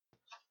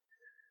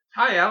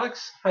Hi,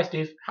 Alex. Hi,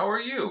 Steve. How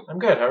are you? I'm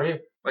good. How are you?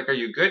 Like, are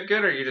you good,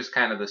 or are you just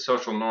kind of the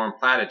social norm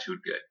platitude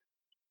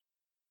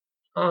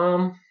good?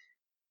 Um,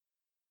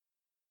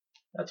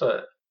 that's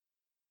a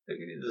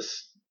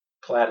this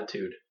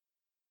platitude.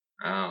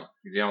 Oh,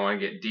 you don't want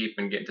to get deep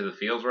and get into the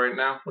feels right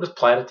now? What does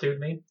platitude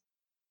mean?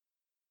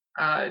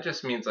 It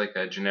just means like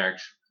a generic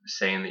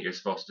saying that you're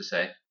supposed to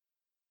say.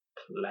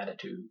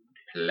 Platitude.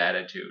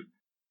 Platitude.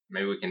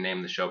 Maybe we can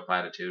name the show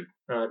Platitude.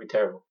 No, that'd be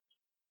terrible.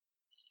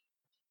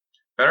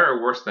 Better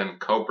or worse than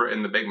Cobra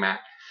in the Big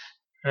Mac?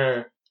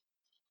 Better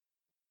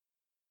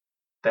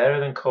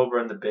than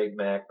Cobra and the Big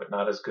Mac, but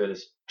not as good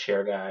as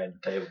Chair Guy and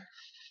the Table.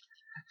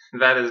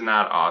 That is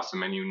not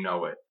awesome, and you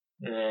know it.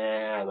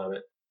 I love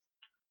it.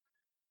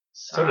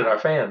 So did our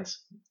fans.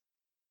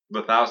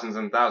 The thousands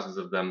and thousands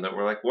of them that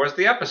were like, "Where's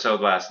the episode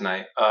last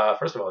night?"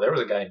 First of all, there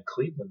was a guy in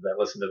Cleveland that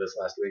listened to this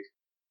last week.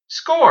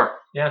 Score!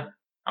 Yeah.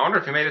 I wonder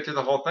if he made it through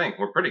the whole thing.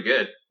 We're pretty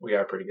good. We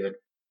are pretty good.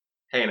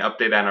 Hey, an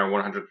update on our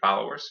 100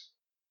 followers.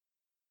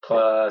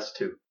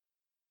 +2.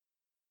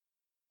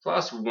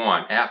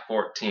 +1 at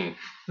 14.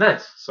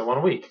 Nice. So 1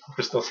 a week.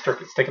 We're still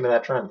sticking to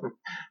that trend.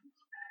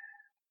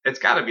 It's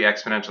got to be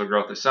exponential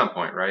growth at some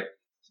point, right?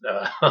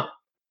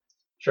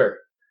 Sure.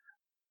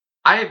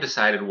 I have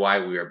decided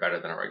why we are better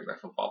than a regular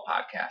football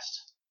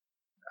podcast.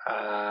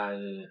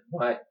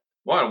 Why?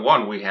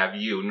 One, we have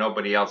you.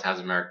 Nobody else has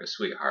America's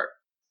Sweetheart.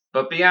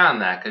 But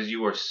beyond that, because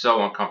you were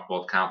so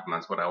uncomfortable with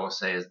compliments, what I will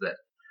say is that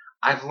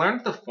I've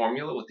learned the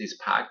formula with these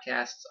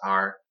podcasts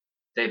are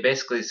they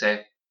basically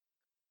say,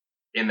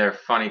 in their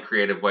funny,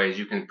 creative ways,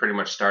 you can pretty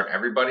much start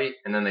everybody,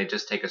 and then they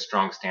just take a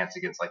strong stance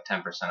against like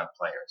 10% of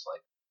players,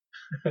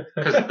 like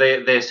because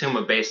they assume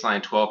a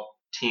baseline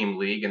 12-team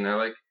league, and they're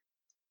like,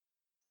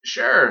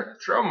 sure,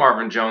 throw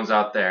Marvin Jones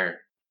out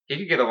there. He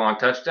could get a long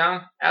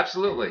touchdown.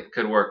 Absolutely,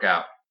 could work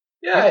out.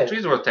 Yeah.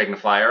 He's worth taking a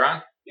flyer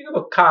on. You can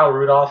put Kyle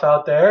Rudolph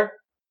out there.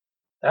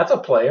 That's a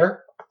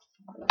player.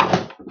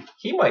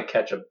 He might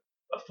catch a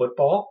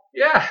football.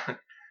 Yeah.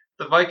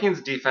 The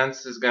Vikings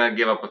defense is going to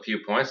give up a few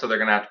points, so they're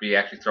going to have to be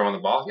actually throwing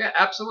the ball. Yeah,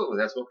 absolutely.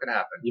 That's what could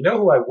happen. You know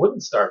who I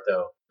wouldn't start,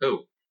 though?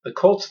 Who? The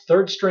Colts'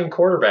 third-string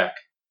quarterback.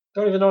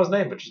 Don't even know his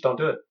name, but just don't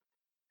do it.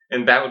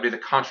 And that would be the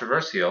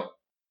controversial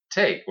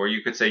take, where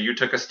you could say you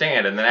took a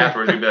stand, and then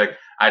afterwards you'd be like,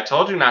 I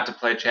told you not to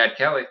play Chad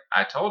Kelly.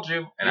 I told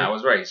you, and I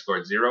was right. He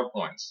scored 0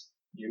 points.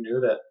 You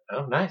knew that.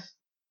 Oh, nice.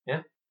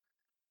 Yeah.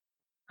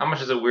 How much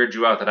does it weird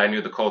you out that I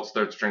knew the Colts'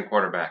 third-string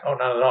quarterback? Oh,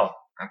 not at all.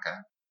 Okay.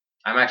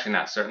 I'm actually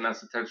not certain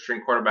that's the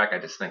third-string quarterback. I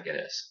just think it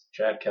is.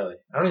 Chad Kelly.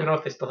 I don't even know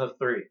if they still have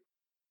 3.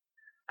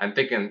 I'm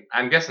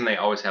guessing they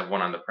always have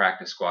one on the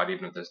practice squad,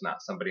 even if there's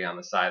not somebody on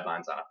the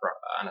sidelines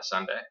on a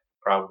Sunday.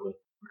 Probably.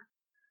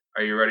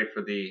 Are you ready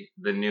for the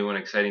new and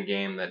exciting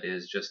game that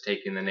is just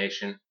taking the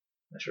nation?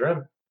 I sure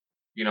am.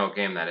 You know what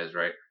game that is,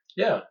 right?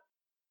 Yeah.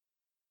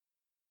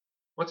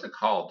 What's it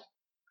called?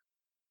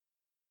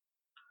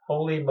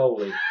 Holy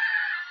moly.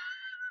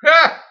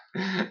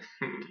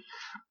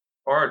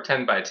 Or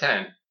 10 by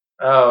 10.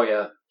 Oh,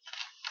 yeah.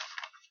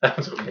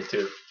 That's okay,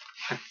 too.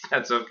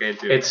 That's okay,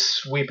 too. It's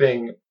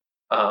sweeping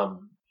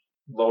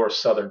lower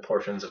southern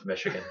portions of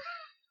Michigan.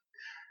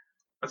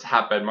 That's a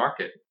hotbed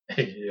market.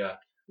 Yeah.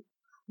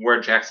 Where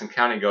Jackson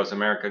County goes,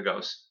 America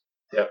goes.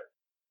 Yep.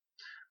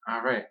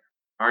 All right.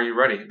 Are you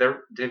ready?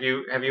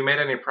 Have you made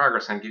any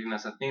progress on getting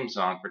us a theme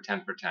song for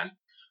 10 for 10?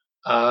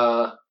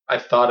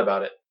 I've thought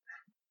about it.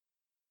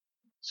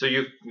 So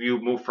you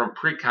move from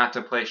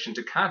pre-contemplation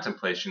to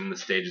contemplation in the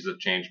stages of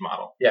change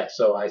model. Yeah,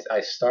 so I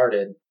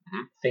started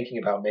thinking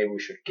about maybe we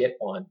should get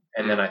one,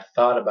 and then I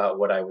thought about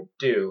what I would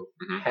do.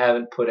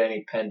 Haven't put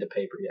any pen to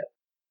paper yet.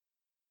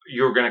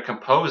 You were going to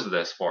compose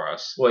this for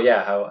us. Well,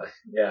 yeah,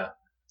 yeah.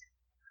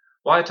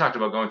 Well, I talked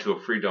about going to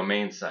a free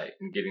domain site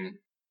and getting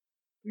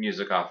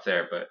music off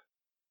there, but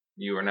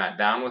you were not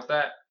down with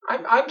that?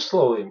 I'm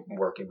slowly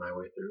working my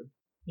way through.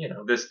 You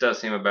know, this does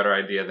seem a better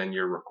idea than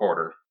your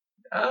recorder.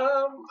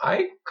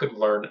 I could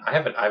learn. I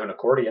have an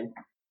accordion,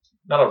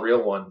 not a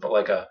real one, but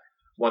like a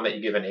one that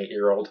you give an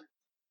 8-year-old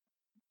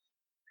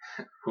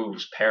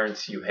whose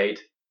parents you hate.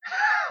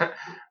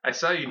 I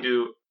saw you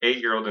do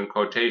 8-year-old in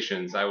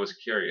quotations. I was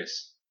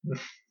curious.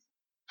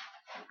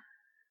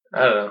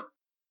 I don't know.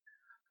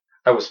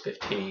 I was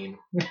 15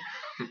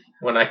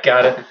 when I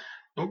got it.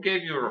 Who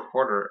gave you a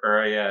recorder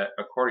or a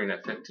accordion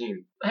at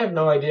 15? I have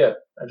no idea.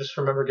 I just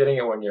remember getting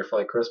it one year for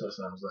like Christmas,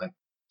 and I was like,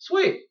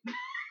 sweet.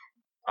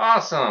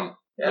 Awesome.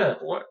 Yeah.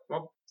 What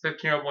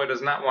 15-year-old boy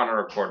does not want a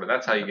recorder?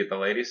 That's how you get the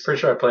ladies. Pretty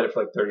sure I played it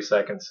for like 30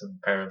 seconds,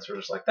 and parents were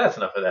just like, that's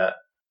enough of that.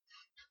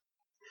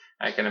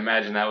 I can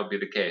imagine that would be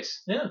the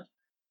case. Yeah.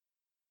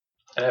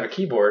 I have a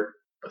keyboard,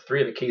 but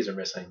 3 of the keys are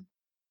missing,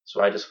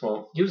 so I just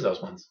won't use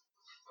those ones.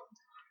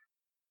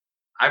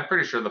 I'm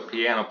pretty sure the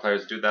piano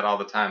players do that all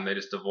the time. They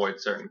just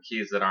avoid certain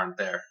keys that aren't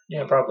there.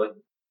 Yeah, probably.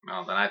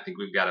 Well, then I think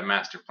we've got a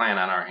master plan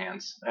on our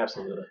hands.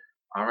 Absolutely.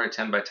 All right,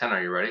 10 by 10.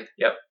 Are you ready?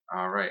 Yep.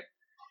 All right.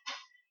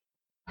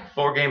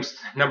 4 games.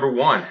 Number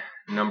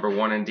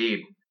one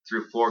indeed.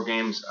 Through 4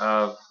 games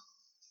of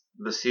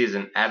the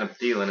season, Adam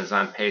Thielen is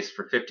on pace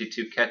for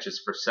 52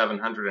 catches for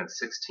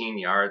 716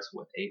 yards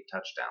with 8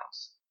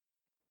 touchdowns.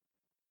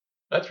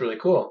 That's really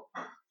cool.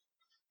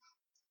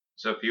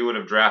 So if you would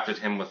have drafted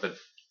him with the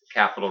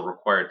capital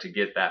required to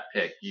get that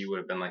pick, you would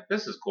have been like,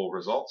 this is cool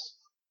results.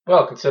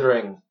 Well,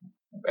 considering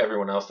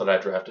everyone else that I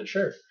drafted,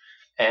 sure.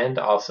 And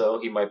also,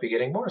 he might be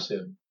getting more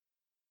soon.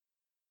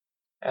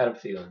 Adam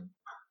Thielen.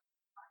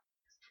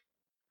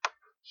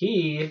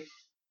 He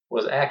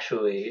was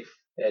actually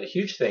had a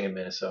huge thing in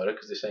Minnesota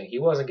because they're saying he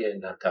wasn't getting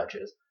enough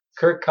touches.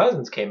 Kirk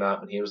Cousins came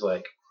out and he was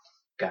like,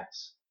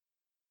 guys,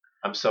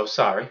 I'm so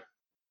sorry.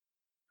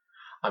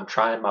 I'm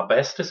trying my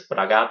bestest, but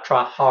I got to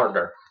try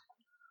harder.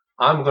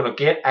 I'm going to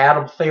get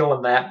Adam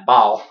Thielen that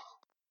ball.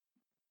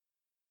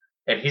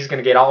 And he's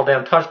going to get all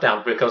damn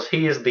touchdowns because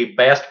he is the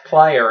best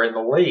player in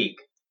the league.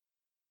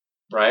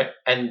 Right?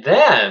 And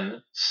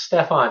then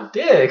Stephon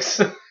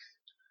Diggs,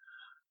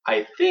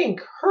 I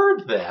think,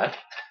 heard that.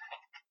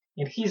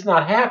 And he's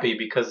not happy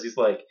because he's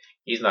like,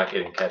 he's not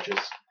getting catches.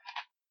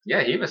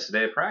 Yeah, he missed a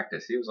day of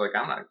practice. He was like,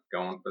 I'm not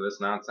going for this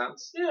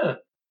nonsense. Yeah.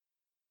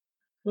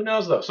 Who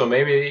knows, though? So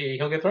maybe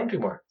he'll get thrown to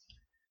more.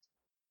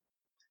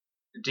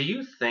 Do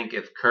you think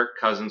if Kirk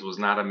Cousins was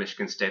not a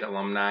Michigan State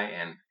alumni,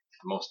 and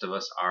most of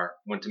us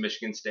went to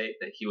Michigan State,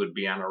 that he would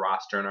be on a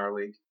roster in our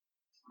league?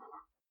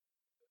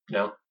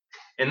 No.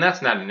 And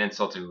that's not an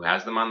insult to who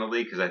has them on the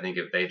league, because I think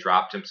if they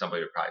dropped him,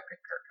 somebody would probably pick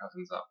Kirk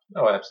Cousins up.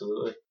 Oh,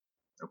 absolutely.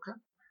 Okay.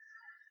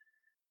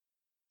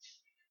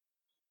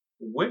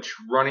 Which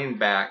running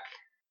back...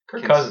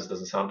 Kirk Cousins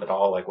doesn't sound at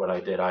all like what I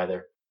did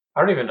either.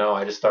 I don't even know.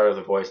 I just started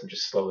with a voice and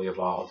just slowly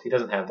evolved. He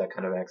doesn't have that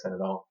kind of accent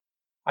at all.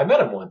 I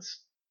met him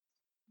once.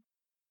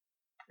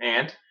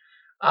 And?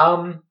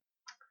 I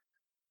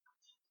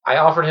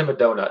offered him a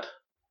donut.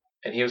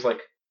 And he was like,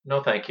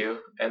 no thank you.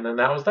 And then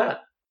that was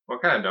that.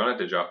 What kind of donut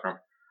did you offer him?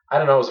 I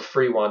don't know. It was a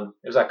free one.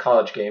 It was at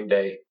college game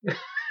day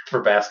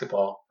for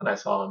basketball. And I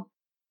saw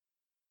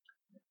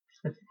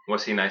him.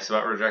 Was he nice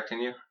about rejecting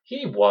you?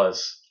 He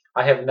was.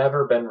 I have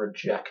never been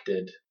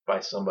rejected by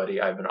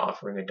somebody I've been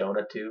offering a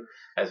donut to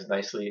as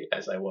nicely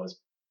as I was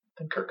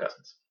than Kirk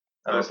Cousins.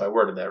 I don't know if I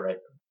worded that right.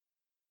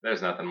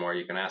 There's nothing more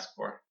you can ask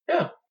for.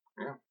 Yeah.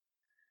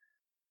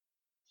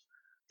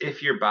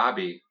 If you're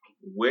Bobby,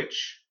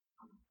 which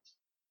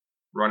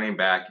running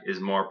back is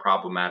more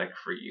problematic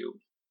for you?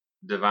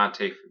 This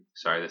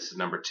is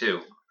number 2.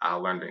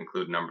 I'll learn to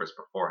include numbers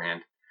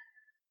beforehand.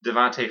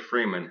 Devontae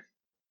Freeman,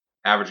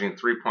 averaging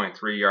 3.3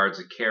 yards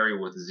a carry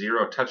with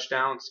 0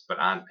 touchdowns, but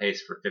on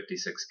pace for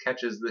 56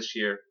 catches this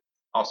year,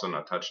 also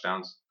no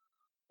touchdowns.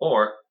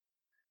 Or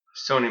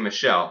Sony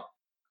Michel,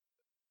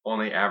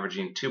 only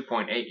averaging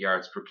 2.8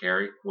 yards per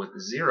carry with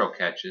 0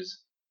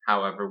 catches,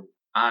 however,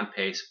 on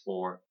pace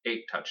for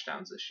 8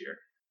 touchdowns this year.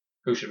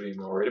 Who should we be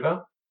more worried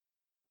about?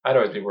 I'd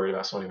always be worried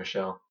about Sony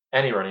Michel.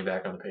 Any running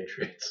back on the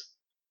Patriots,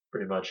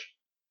 pretty much.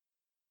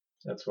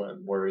 That's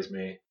what worries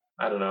me.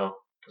 I don't know.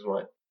 Because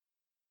what?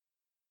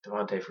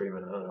 Devontae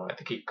Freeman, I don't know. I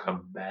think he'd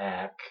come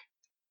back.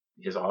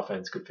 His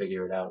offense could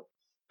figure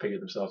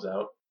themselves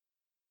out.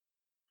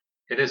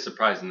 It is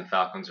surprising the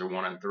Falcons are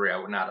 1-3. I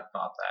would not have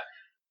thought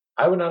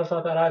that. I would not have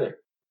thought that either.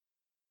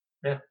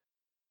 Yeah.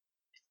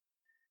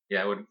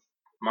 Yeah,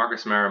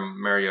 Marcus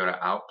Mariota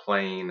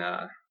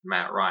outplaying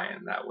Matt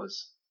Ryan. That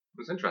was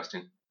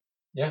interesting.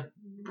 Yeah,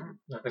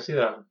 I can see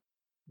that.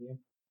 Yeah.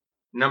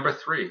 Number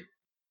 3,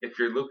 if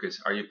you're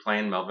Lucas, are you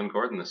playing Melvin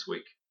Gordon this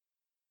week?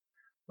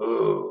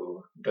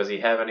 Ooh, does he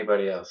have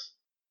anybody else?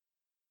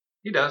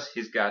 He does.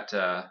 He's got,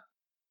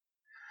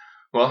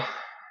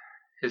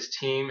 his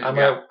team.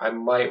 I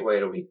might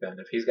wait a week then.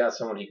 If he's got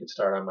someone he could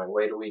start, I might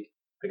wait a week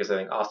because I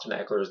think Austin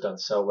Eckler has done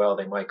so well.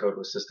 They might go to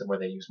a system where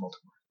they use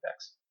multiple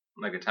backs.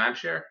 Like a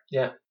timeshare?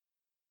 Yeah.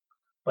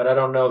 But I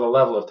don't know the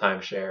level of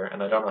timeshare,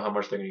 and I don't know how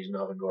much they're going to use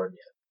Melvin Gordon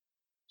yet.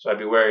 So I'd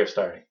be wary of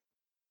starting.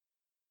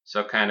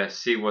 So kind of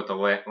see what the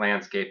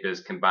landscape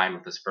is combined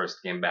with his first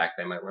game back.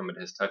 They might limit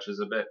his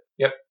touches a bit.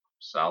 Yep.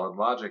 Solid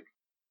logic.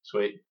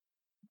 Sweet.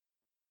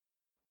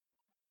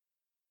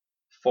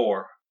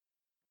 4.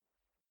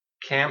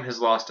 Cam has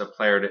lost a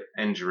player to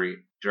injury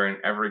during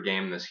every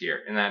game this year,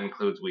 and that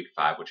includes Week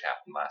 5, which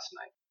happened last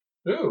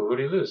night. Ooh, who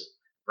did he lose?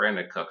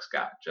 Brandon Cooks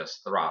got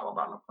just throttled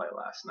on a play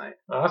last night.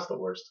 Oh, that's the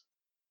worst.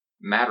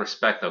 Mad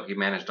respect, though. He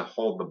managed to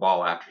hold the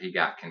ball after he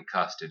got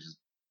concussed. It just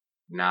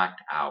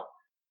knocked out.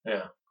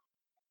 Yeah.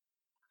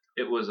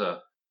 It was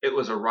a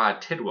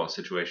Rod Tidwell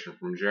situation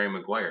from Jerry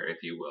Maguire, if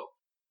you will.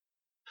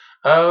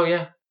 Oh,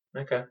 yeah.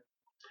 Okay.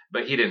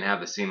 But he didn't have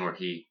the scene where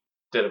he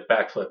did a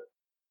backflip.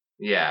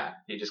 Yeah.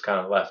 He just kind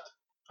of left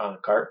on a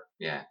cart.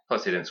 Yeah.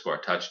 Plus, he didn't score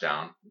a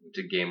touchdown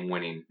to game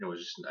winning. It was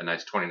just a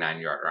nice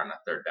 29-yarder on a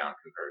third down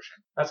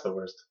conversion. That's the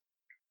worst.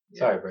 Yeah.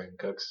 Sorry, Brandon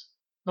Cooks.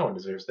 No one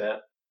deserves that.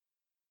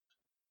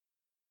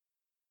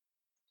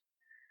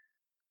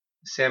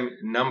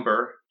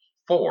 Number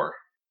 4.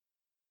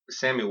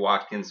 Sammy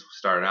Watkins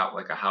started out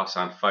like a house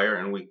on fire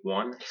in Week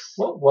 1.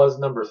 What was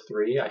number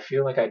 3? I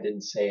feel like I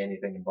didn't say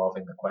anything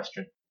involving the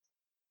question.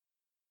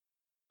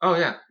 Oh,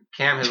 yeah.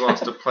 Cam has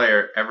lost a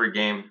player every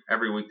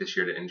week this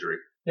year to injury.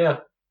 Yeah.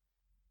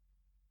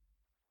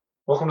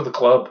 Welcome to the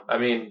club. I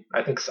mean,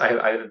 I think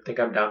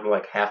I'm down to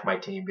like half my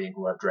team being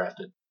who I've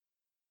drafted.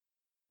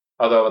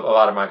 Although a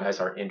lot of my guys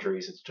aren't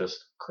injuries, it's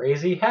just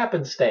crazy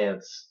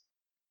happenstance.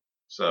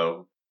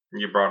 So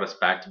you brought us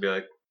back to be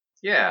like,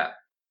 yeah,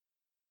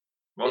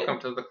 Yeah, welcome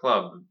to the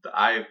club.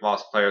 I've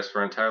lost players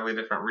for entirely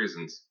different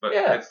reasons, but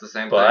yeah. it's the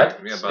same But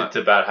thing. Yeah, it's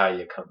about how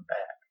you come back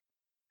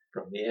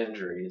from the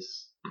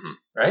injuries, Mhm.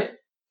 right?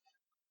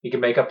 You can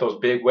make up those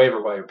big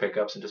waiver wire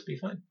pickups and just be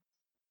fine.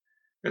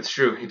 It's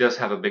true. He does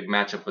have a big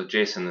matchup with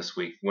Jason this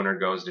week. Winner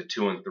goes to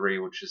 2-3,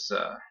 which is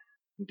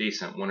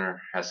decent.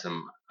 Winner has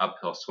some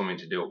uphill swimming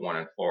to do at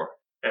 1-4.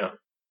 Yeah.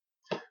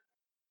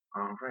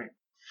 All right.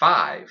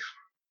 5.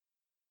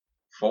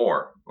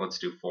 4. Let's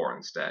do 4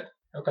 instead.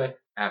 Okay.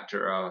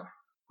 After a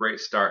great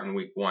start in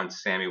week 1,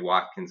 Sammy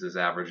Watkins is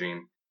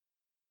averaging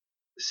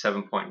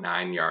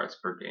 7.9 yards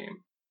per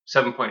game,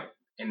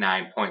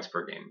 7.9 points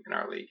per game in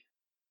our league.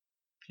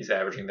 He's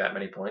averaging that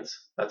many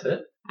points. That's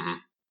it?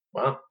 Mhm.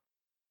 Wow.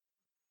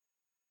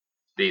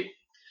 Deep.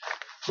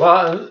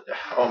 Well,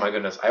 oh my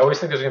goodness. I always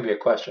think there's going to be a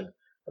question,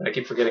 but I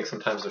keep forgetting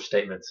sometimes they're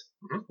statements,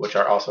 Mhm. which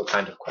are also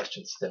kind of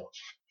questions still.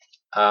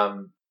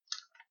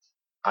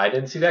 I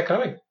didn't see that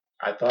coming.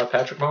 I thought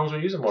Patrick Mahomes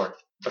would use him more,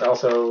 but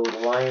also the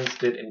Lions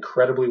did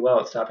incredibly well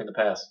at stopping the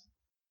pass.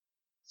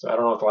 So I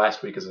don't know if the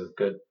last week is a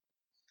good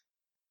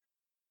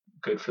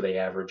for the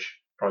average.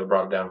 Probably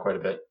brought it down quite a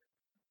bit.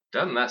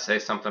 Doesn't that say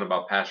something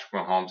about Patrick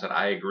Mahomes that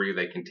I agree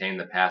they contained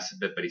the pass a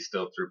bit, but he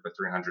still threw for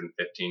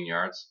 315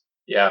 yards?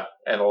 Yeah,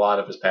 and a lot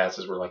of his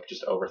passes were like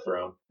just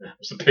overthrown. That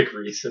was a big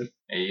reason.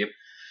 Yep.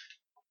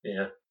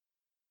 Yeah.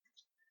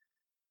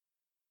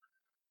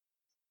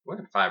 We're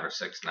in 5 or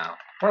 6 now.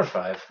 We're on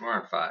 5. We're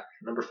on 5.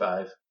 Number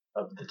 5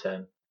 of the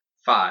 10.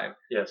 5.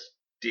 Yes.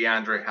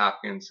 DeAndre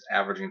Hopkins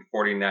averaging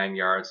 49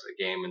 yards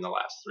a game in the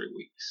last 3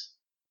 weeks.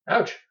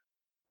 Ouch.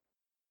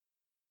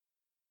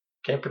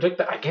 Can't predict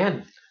that.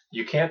 Again,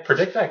 you can't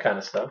predict that kind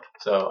of stuff.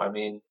 So, I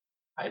mean,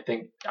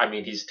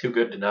 he's too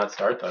good to not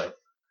start, though.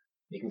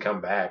 He can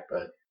come back,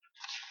 but. I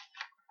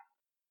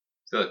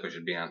feel like we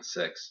should be on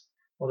 6.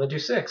 Well, then do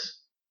 6.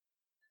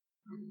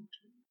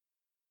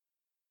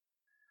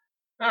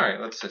 All right,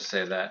 let's just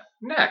say that.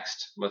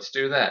 Next, let's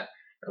do that.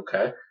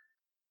 Okay.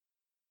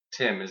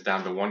 Tim is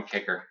down to 1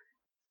 kicker.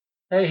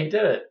 Hey, he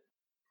did it.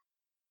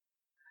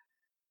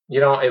 You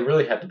know, it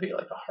really had to be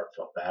like a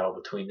heartfelt battle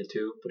between the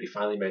two, but he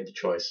finally made the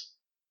choice.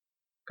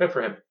 Good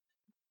for him.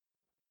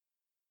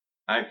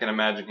 I can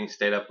imagine he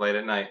stayed up late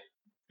at night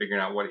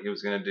figuring out what he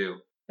was going to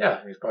do.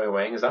 Yeah, he's probably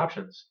weighing his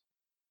options.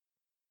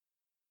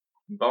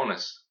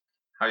 Bonus.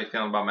 How are you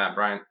feeling about Matt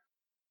Bryan?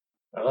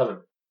 I love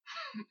him.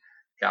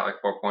 Got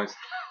like 4 points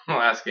in the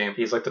last game.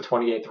 He's like the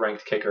 28th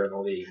ranked kicker in the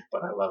league,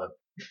 but I love him.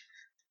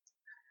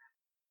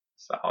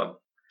 Solid.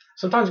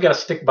 Sometimes you gotta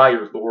stick by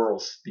your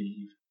laurels,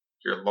 Steve.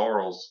 Your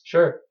laurels.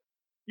 Sure.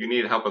 You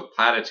need help with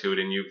platitude,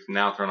 and you've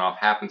now thrown off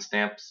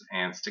happenstance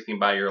and sticking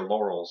by your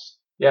laurels.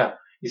 Yeah.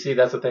 You see,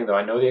 that's the thing, though.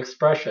 I know the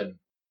expression,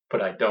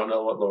 but I don't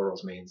know what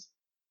laurels means.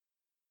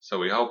 So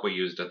we hope we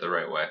used it the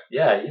right way.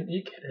 Yeah,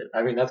 you get it.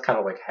 I mean, that's kind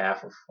of like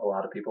half of a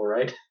lot of people,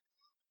 right?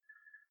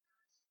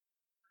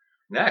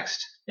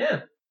 Next.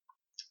 Yeah.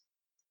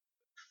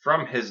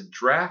 From his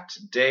draft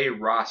day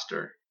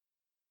roster,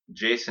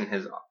 Jason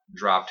has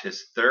dropped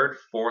his 3rd,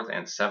 4th,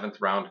 and 7th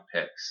round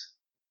picks.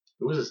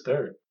 Who was his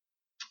 3rd?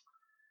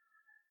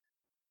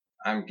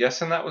 I'm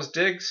guessing that was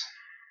Diggs.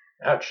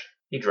 Ouch.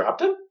 He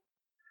dropped him?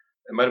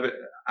 It might have been.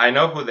 I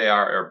know who they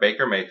are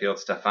Baker Mayfield,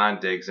 Stephon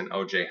Diggs, and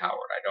O.J. Howard.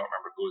 I don't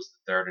remember who was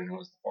the 3rd and who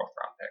was the 4th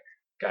round pick.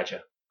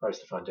 Gotcha. Probably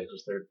Stephon Diggs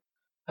was 3rd.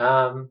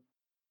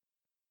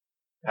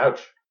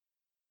 Ouch.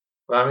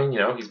 Well, I mean,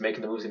 he's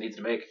making the moves he needs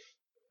to make.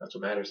 That's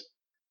what matters.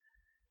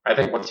 I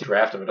think once you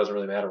draft him, it doesn't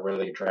really matter where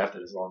they get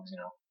drafted as long as,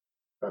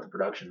 got the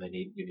production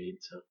you need.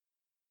 So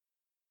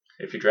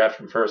if you draft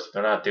them first, if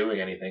they're not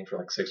doing anything for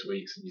like 6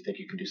 weeks and you think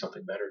you can do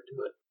something better,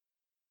 do it.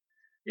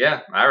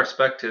 Yeah, I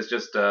respect his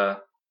just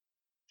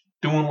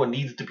doing what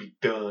needs to be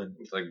done.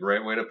 It's a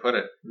great way to put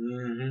it.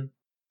 Mm-hmm.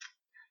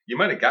 You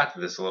might have got to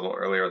this a little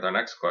earlier with our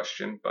next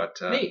question, but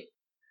Neat.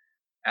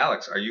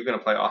 Alex, are you going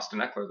to play Austin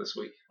Eckler this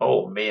week?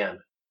 Oh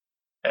man,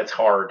 that's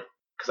hard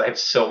because I have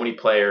so many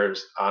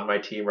players on my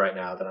team right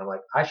now that I'm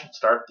like, I should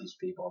start these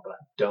people, but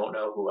I don't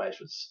know who I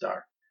should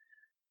start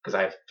because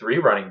I have 3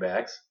 running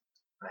backs.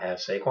 I have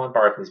Saquon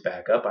Barkley's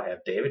backup. I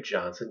have David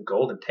Johnson.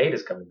 Golden Tate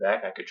is coming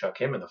back. I could chuck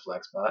him in the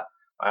flex spot.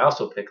 I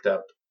also picked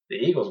up the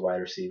Eagles wide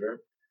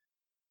receiver.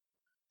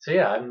 So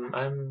yeah, I don't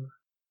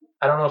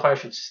know if I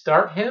should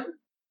start him.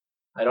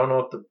 I don't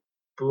know if the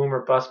boom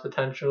or bust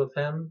potential of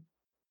him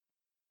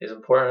is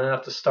important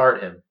enough to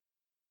start him.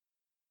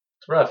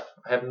 It's rough.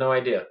 I have no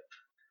idea.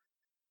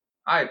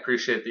 I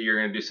appreciate that you're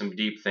going to do some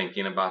deep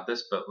thinking about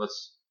this, but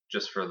let's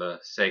just for the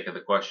sake of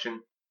the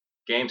question,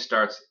 game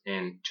starts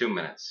in 2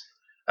 minutes.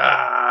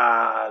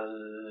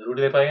 Who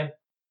do they play in?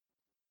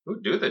 Who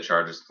do the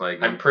Chargers play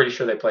again? I'm pretty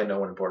sure they play no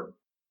one important.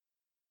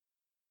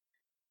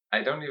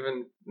 I don't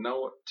even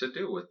know what to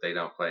do with they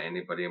don't play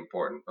anybody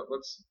important, but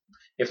let's.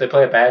 If they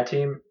play a bad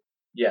team,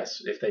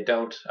 Yes, if they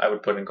don't, I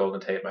would put in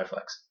Golden Tate in my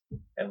flex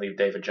and leave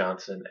David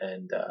Johnson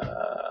and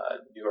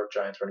New York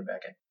Giants running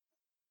back in.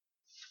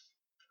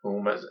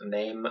 Whose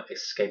name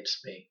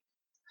escapes me.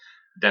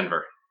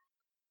 Denver.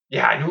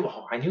 Yeah,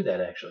 I knew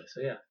that actually.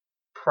 So yeah,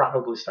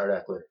 probably start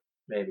Eckler,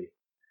 maybe.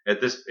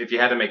 If you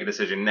had to make a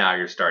decision now,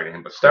 you're starting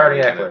him. But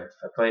Starting Eckler.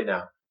 I played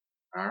now.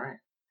 All right.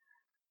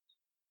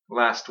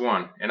 Last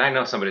one, and I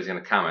know somebody's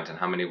going to comment on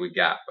how many we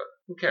got, but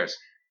who cares?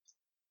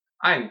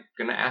 I'm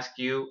going to ask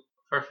you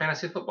for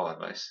fantasy football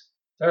advice.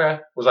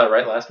 Okay. Was I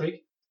right last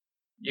week?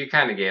 You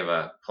kind of gave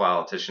a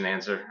politician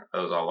answer.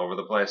 That was all over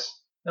the place.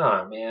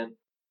 Oh, man.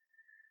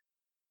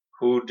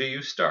 Who do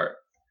you start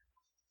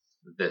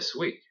this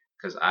week?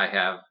 Because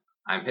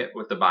I'm hit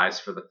with the buys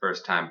for the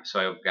first time, so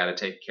I've got to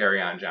take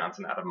Kerryon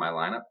Johnson out of my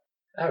lineup.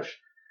 Ouch.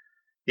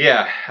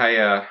 Yeah,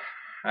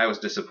 I was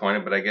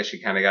disappointed, but I guess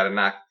you kind of got to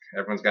knock.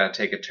 Everyone's got to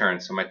take a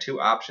turn. So my two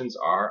options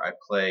are I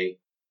play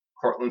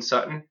Cortland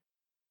Sutton,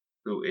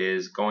 who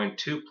is going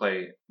to,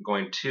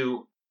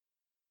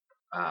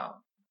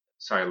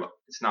 sorry,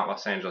 it's not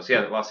Los Angeles.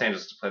 Yeah, Los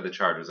Angeles to play the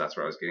Chargers. That's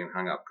where I was getting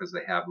hung up because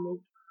they have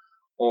moved.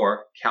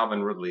 Or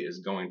Calvin Ridley is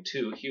going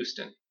to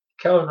Houston.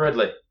 Calvin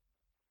Ridley.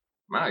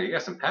 Wow, you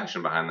got some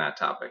passion behind that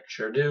topic.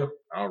 Sure do.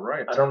 All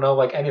right. I don't know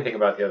anything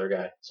about the other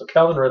guy. So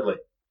Calvin Ridley.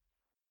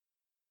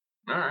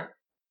 All right.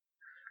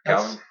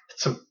 Calvin.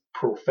 That's some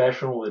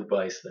professional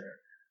advice there.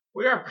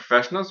 We are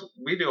professionals.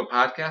 We do a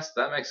podcast.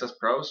 That makes us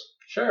pros.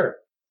 Sure.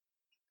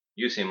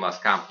 You seem less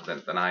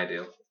confident than I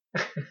do.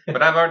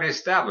 But I've already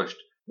established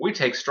we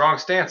take strong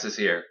stances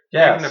here.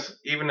 Yes.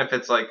 Even if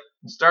it's like,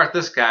 start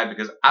this guy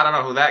because I don't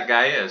know who that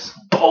guy is.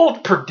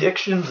 Bold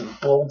predictions and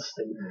bold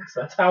statements.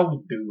 That's how we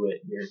do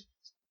it here.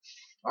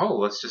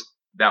 Oh,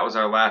 that was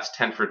our last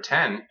 10 for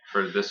 10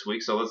 for this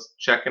week, so let's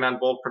check in on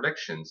bold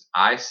predictions.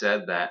 I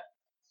said that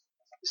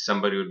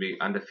somebody would be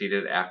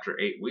undefeated after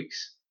 8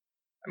 weeks.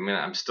 I mean,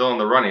 I'm still in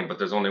the running, but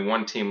there's only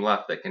one team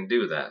left that can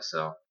do that,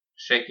 so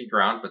shaky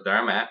ground, but there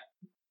I'm at.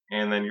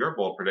 And then your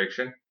bold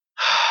prediction.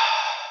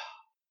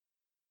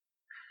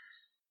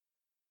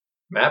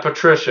 Matt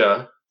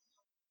Patricia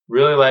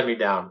really let me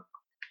down.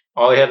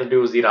 All he had to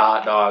do was eat a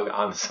hot dog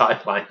on the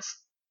sidelines.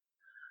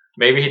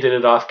 Maybe he did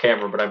it off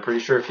camera, but I'm pretty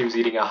sure if he was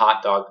eating a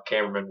hot dog, the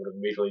cameraman would have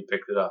immediately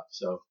picked it up.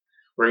 So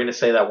we're going to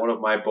say that one of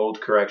my bold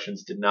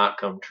corrections did not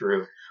come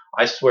true.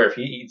 I swear, if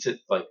he eats it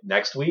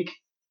next week,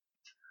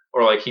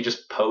 or he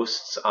just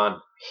posts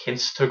on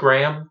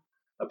Instagram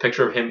a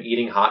picture of him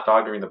eating hot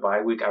dog during the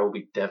bye week, I will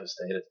be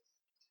devastated.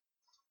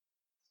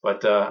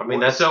 But I mean,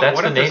 that's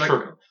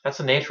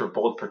the nature of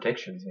bold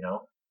predictions.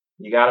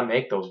 You got to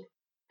make those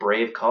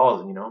brave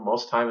calls.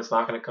 Most time it's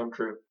not going to come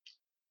true.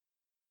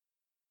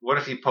 What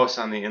if he posts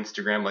on the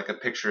Instagram a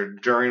picture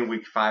during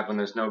week 5 when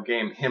there's no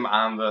game, him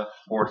on the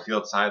Ford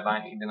Field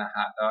sideline eating a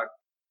hot dog,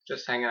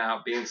 just hanging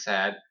out, being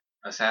sad,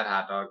 a sad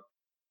hot dog.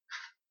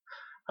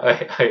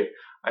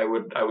 I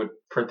would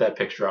print that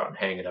picture out and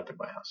hang it up in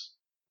my house.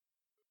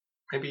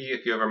 Maybe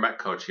if you ever met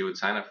Coach, he would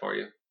sign it for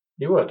you.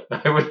 He would.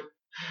 I would.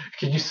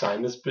 Can you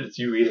sign this? But it's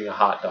you eating a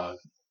hot dog.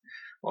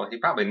 Well, he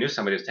probably knew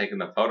somebody was taking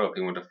the photo if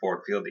he went to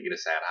Ford Field to eat a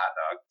sad hot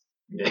dog.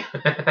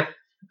 Yeah.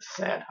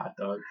 Sad hot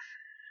dog.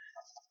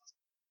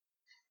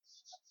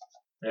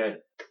 Right.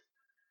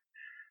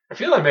 I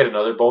feel I made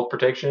another bold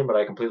prediction, but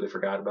I completely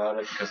forgot about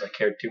it because I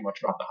cared too much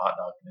about the hot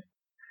dog thing.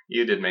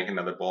 You did make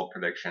another bold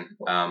prediction.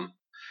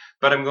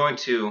 But I'm going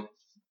to...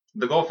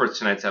 The goal for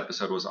tonight's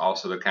episode was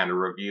also to kind of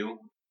review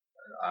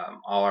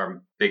all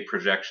our big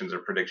projections or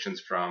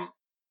predictions from...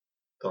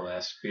 The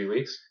last few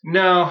weeks?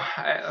 No,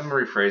 I'm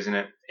rephrasing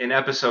it. In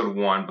episode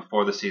 1,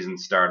 before the season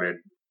started,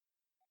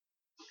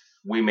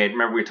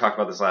 remember we talked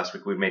about this last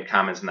week, we made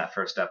comments in that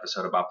first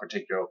episode about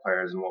particular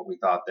players and what we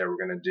thought they were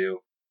going to do,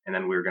 and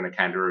then we were going to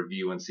kind of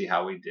review and see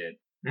how we did.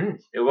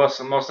 It will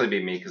mostly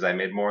be me because I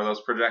made more of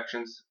those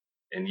projections,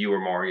 and you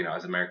were more,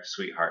 as America's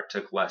sweetheart,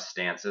 took less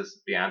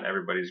stances beyond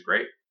everybody's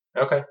great.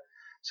 Okay.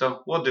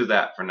 So we'll do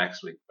that for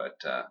next week, but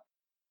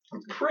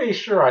I'm pretty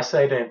sure I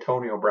said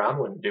Antonio Brown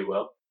wouldn't do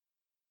well.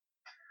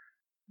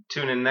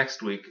 Tune in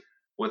next week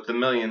with the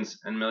millions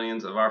and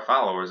millions of our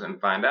followers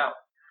and find out.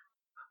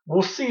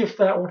 We'll see if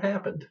that one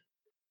happened.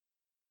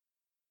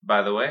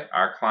 By the way,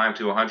 our climb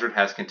to 100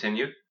 has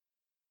continued.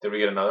 Did we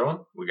get another one?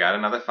 We got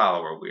another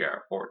follower. We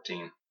are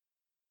 14.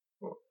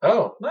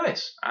 Oh,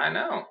 nice. I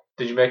know.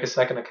 Did you make a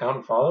second account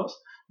and follow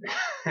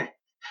us?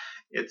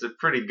 It's a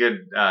pretty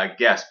good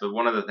guess, but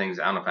one of the things,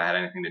 I don't know if I had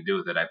anything to do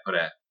with it, I put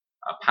a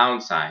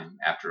pound sign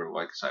after,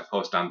 so I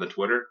post on the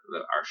Twitter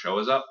that our show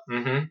is up,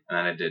 and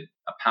then I did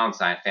a pound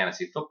sign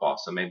fantasy football,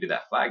 so maybe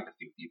that flagged a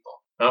few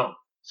people. Oh.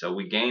 So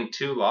we gained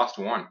 2, lost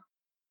 1.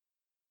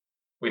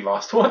 We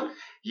lost 1?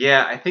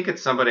 Yeah, I think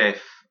it's somebody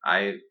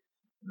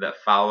that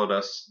followed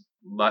us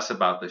less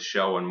about the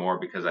show and more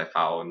because I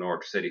follow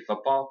Norwich City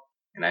football,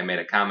 and I made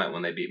a comment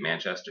when they beat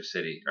Manchester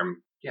City.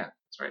 Yeah,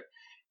 that's right.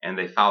 And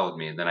they followed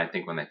me, and then I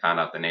think when they found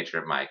out the nature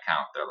of my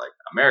account, they're like,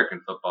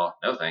 American football?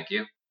 No, thank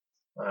you.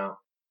 Wow.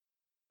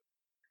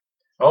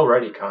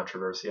 Already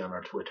controversy on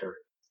our Twitter.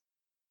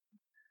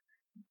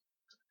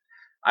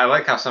 I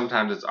like how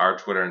sometimes it's our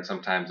Twitter and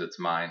sometimes it's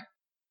mine.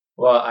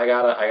 Well, I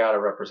gotta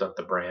represent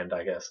the brand,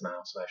 I guess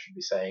now, so I should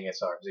be saying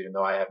it's ours, even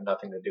though I have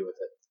nothing to do with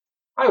it.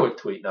 I would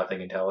tweet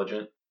nothing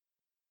intelligent.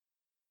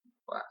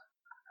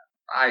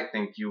 I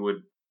think you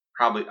would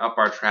probably up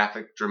our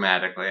traffic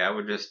dramatically. I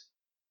would just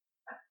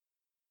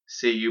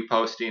see you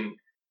posting,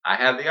 I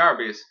had the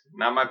Arby's,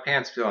 now my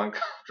pants feel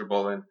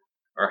uncomfortable, and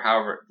or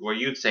however, well,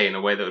 you'd say in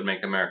a way that would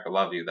make America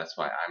love you. That's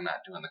why I'm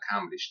not doing the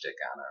comedy shtick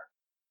on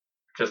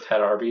her. Just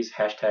had Arby's,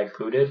 hashtag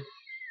pooted.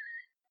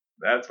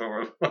 That's what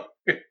we're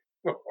looking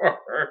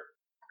for.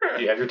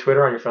 Do you have your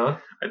Twitter on your phone?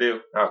 I do.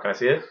 Oh, can I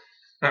see it?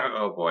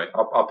 Oh boy.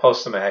 I'll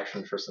post some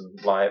action for some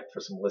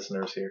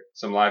listeners here.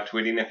 Some live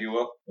tweeting, if you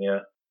will.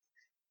 Yeah.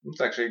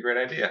 It's actually a great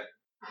idea.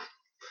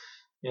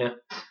 Yeah.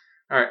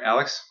 All right,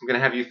 Alex, I'm going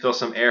to have you fill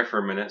some air for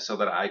a minute so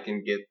that I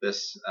can get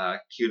this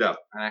queued up.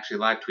 And actually,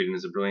 live tweeting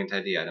is a brilliant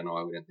idea. I don't know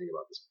why we didn't think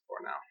about this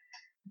before now.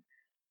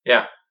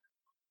 Yeah.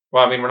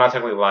 Well, I mean, we're not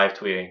technically live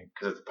tweeting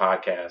because it's a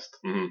podcast.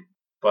 Mm-hmm.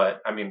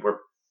 But, I mean, we're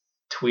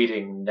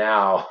tweeting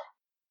now.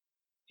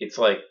 It's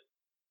like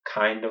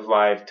kind of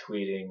live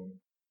tweeting,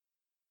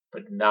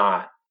 but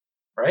not.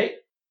 Right?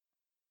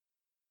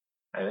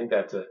 I think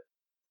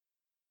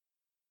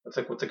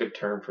what's a good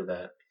term for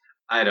that?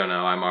 I don't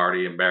know. I'm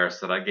already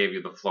embarrassed that I gave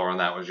you the floor and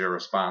that was your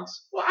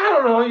response. Well, I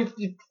don't know.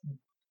 You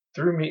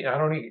threw me. I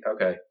don't need.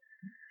 Okay.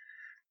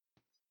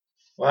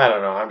 Well, I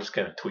don't know. I'm just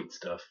going to tweet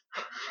stuff.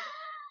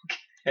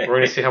 We're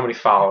going to see how many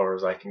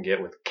followers I can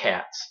get with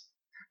cats.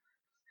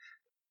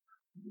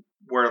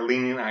 We're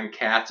leaning on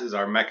cats as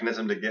our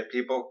mechanism to get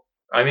people?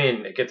 I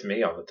mean, it gets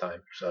me all the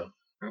time, so.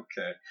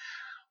 Okay.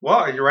 Well,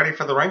 are you ready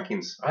for the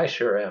rankings? I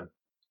sure am.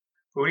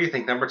 Who do you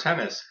think number 10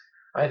 is?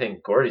 I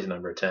think Gordy's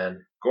number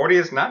 10. Gordy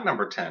is not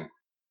number 10.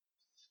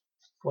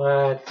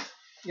 What?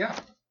 Yeah.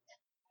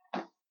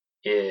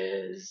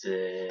 Is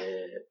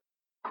it?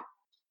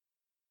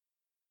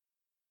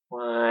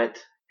 What?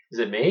 Is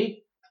it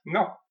me?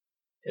 No.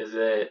 Is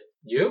it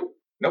you?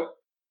 Nope.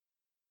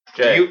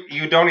 Jay.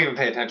 You don't even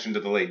pay attention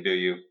to the league, do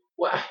you?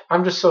 Well,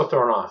 I'm just so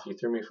thrown off. You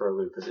threw me for a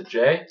loop. Is it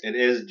Jay? It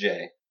is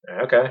Jay.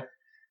 Okay.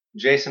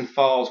 Jason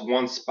falls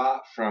one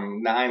spot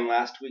from 9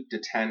 last week to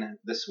 10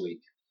 this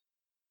week.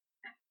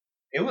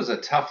 It was a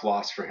tough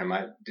loss for him.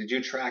 Did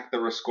you track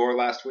the score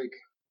last week?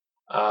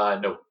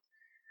 No.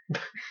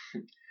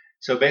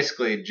 So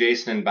basically,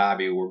 Jason and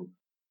Bobby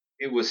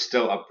it was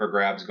still up for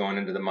grabs going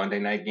into the Monday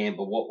night game,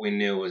 but what we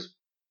knew was,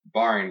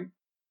 barring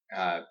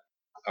a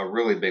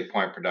really big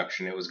point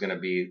production, it was going to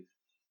be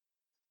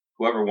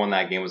whoever won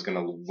that game was going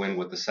to win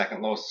with the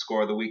second lowest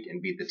score of the week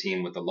and beat the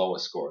team with the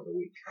lowest score of the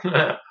week.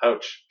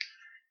 Ouch.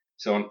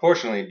 So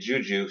unfortunately,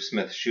 Juju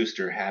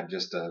Smith-Schuster had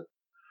just a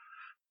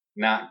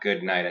not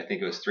good night. I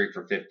think it was 3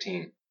 for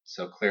 15.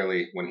 So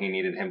clearly, when he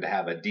needed him to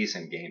have a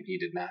decent game, he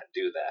did not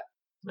do that.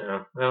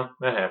 Yeah, well,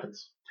 that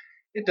happens.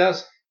 It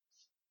does.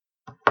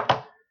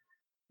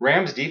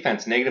 Rams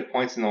defense, negative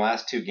points in the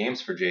last 2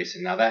 games for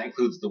Jason. Now that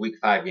includes the Week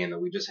 5 game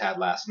that we just had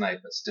last night,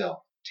 but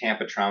still,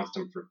 Tampa trounced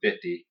him for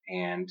 50,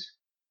 and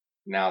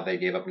now they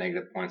gave up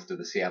negative points to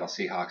the Seattle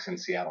Seahawks in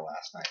Seattle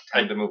last night.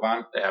 Time to move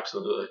on?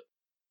 Absolutely.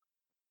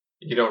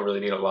 You don't really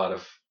need a lot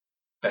of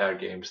bad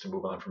games to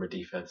move on from a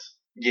defense.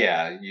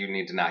 Yeah, you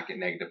need to not get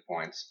negative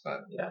points, but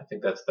yeah, I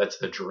think that's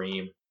the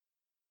dream.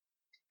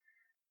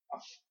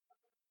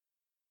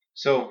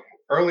 So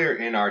earlier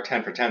in our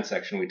 10 for 10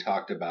 section, we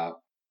talked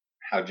about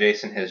how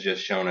Jason has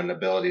just shown an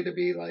ability to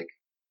be like,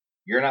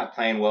 you're not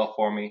playing well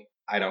for me.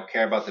 I don't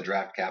care about the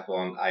draft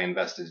capital I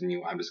invested in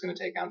you. I'm just going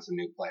to take on some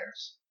new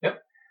players. Yep.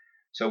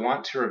 So I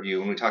want to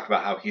review, and we talked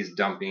about how he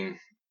dumped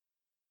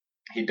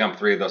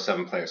 3 of those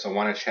 7 players. So I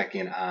want to check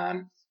in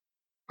on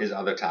his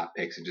other top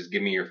picks and just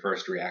give me your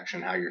first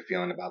reaction, how you're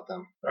feeling about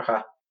them.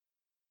 Uh-huh.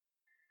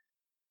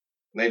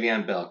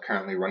 Le'Veon Bell,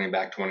 currently running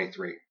back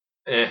 23.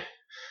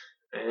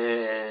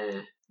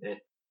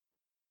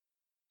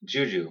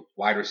 Juju,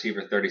 wide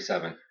receiver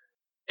 37.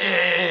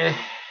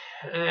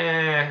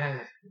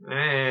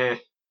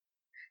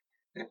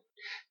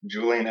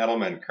 Julian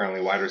Edelman,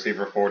 currently wide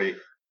receiver 40.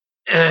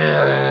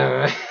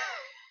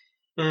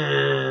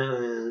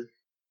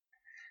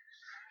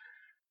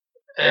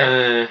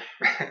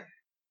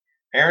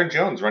 Aaron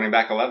Jones, running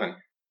back 11.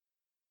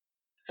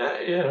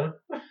 Yeah.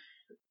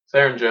 It's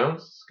Aaron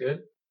Jones. It's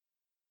good.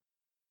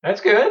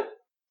 That's good.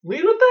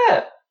 Lead with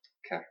that.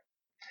 Okay.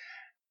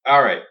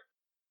 All right.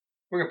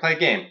 We're going to play a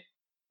game.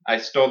 I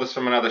stole this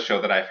from another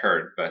show that I've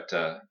heard, but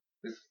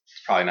it's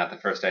probably not the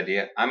first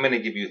idea. I'm going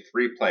to give you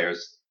 3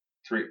 players,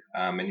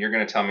 and you're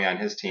going to tell me on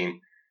his team.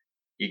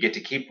 You get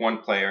to keep 1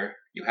 player,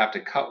 you have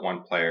to cut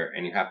 1 player,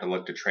 and you have to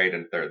look to trade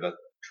the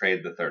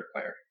third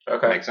player.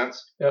 Okay. Make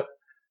sense? Yep.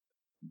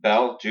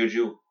 Bell,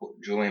 Juju,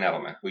 Julian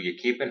Edelman. Who you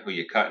keeping, who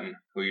you cutting,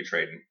 who you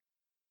trading?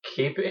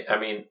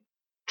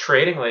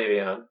 Trading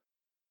Le'Veon.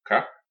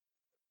 Okay.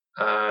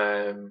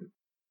 I'm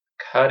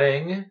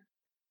cutting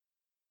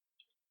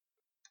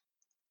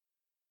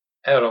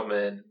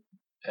Edelman,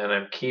 and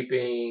I'm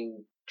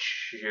keeping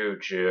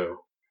Juju.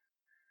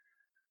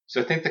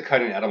 So I think the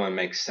cutting Edelman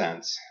makes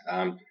sense.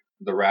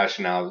 the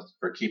rationale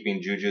for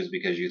keeping Juju is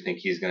because you think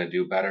he's going to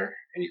do better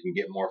and you can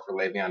get more for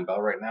Le'Veon Bell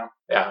right now?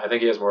 Yeah, I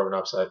think he has more of an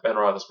upside. Ben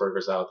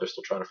Roethlisberger's out. They're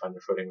still trying to find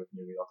their footing with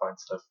Newby. I'll find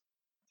stuff.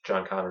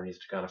 John Connor needs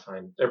to kind of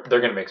find. They're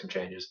going to make some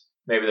changes.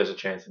 Maybe there's a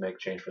chance to make a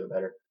change for the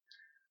better.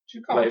 Did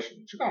you call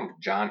him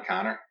John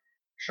Connor?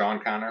 Sean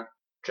Connor?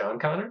 John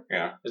Connor?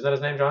 Yeah. Isn't that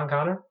his name, John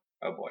Connor?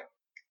 Oh boy.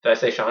 Did I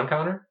say Sean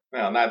Connor?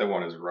 Well, neither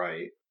one is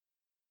right.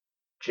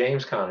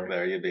 James Connor.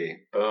 There you be.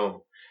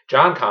 Boom.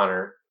 John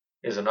Connor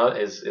is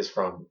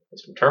from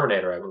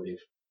Terminator, I believe.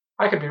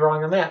 I could be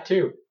wrong on that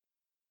too,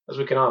 as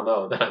we can all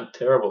know that I'm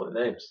terrible at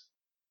names.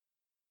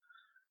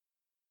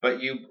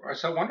 But you are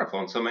so wonderful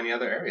in so many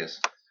other areas.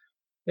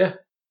 Yeah.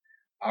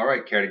 All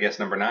right, care to guess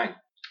number 9?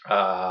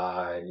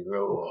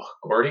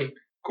 Gordy.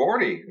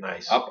 Gordy.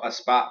 Nice. Up a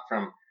spot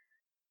from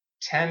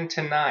 10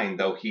 to 9,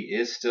 though he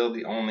is still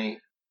the only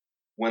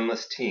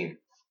winless team.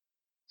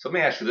 So let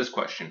me ask you this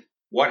question.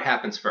 What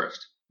happens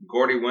first?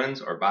 Gordy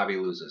wins or Bobby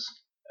loses?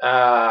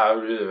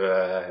 Gordy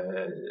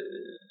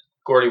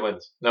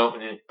wins. No,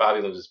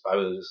 Bobby loses.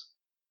 Bobby loses.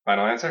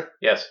 Final answer?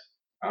 Yes.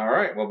 All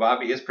right. Well,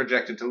 Bobby is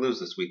projected to lose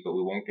this week, but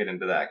we won't get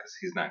into that because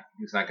he's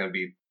not going to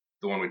be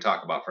the one we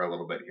talk about for a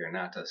little bit here,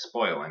 not to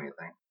spoil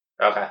anything.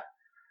 Okay.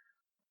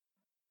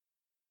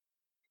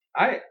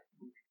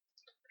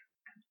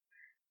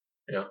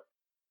 Yeah.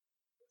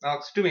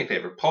 Alex, do me a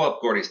favor. Pull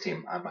up Gordy's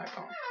team on my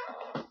phone.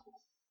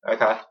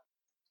 Okay.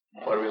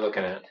 What are we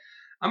looking at?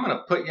 I'm going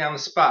to put you on the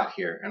spot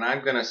here, and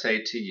I'm going to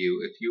say to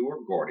you, if you were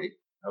Gordy,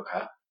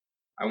 Okay.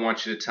 I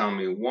want you to tell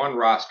me one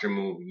roster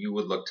move you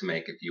would look to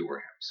make if you were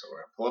him. So we're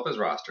going to pull up his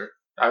roster.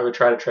 I would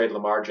try to trade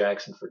Lamar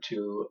Jackson for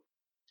two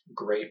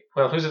great.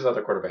 Well, who's his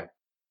other quarterback?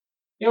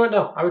 You know what?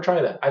 No, I would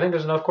try that. I think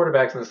there's enough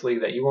quarterbacks in this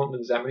league that you won't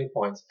lose that many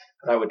points.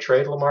 But I would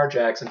trade Lamar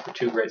Jackson for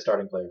two great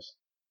starting players.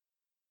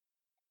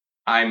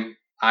 I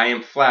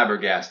am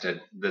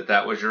flabbergasted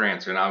that was your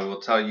answer, and I will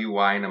tell you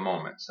why in a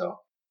moment. So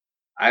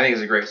I think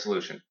it's a great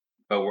solution.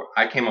 But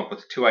I came up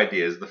with 2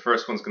 ideas. The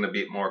first one's going to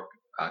be more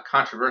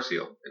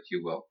controversial, if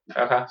you will.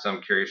 Okay. So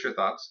I'm curious your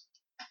thoughts.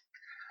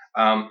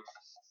 I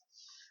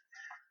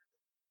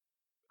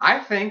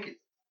think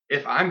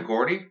if I'm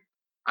Gordy,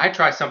 I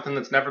try something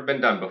that's never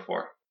been done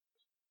before.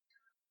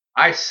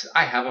 I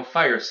have a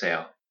fire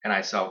sale, and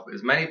I sell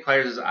as many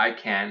players as I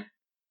can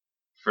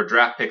for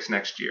draft picks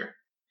next year.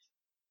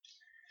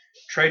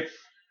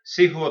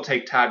 See who will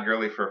take Todd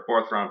Gurley for a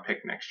 4th round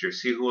pick next year.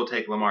 See who will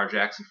take Lamar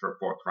Jackson for a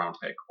 4th round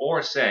pick.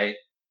 Or say,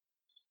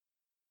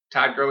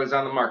 Todd Gurley's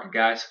on the market,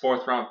 guys.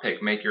 4th round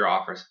pick. Make your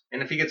offers.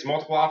 And if he gets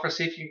multiple offers,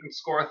 see if you can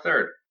score a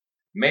 3rd.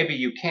 Maybe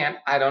you can't.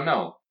 I don't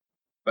know.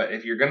 But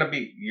if you've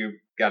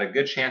got a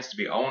good chance to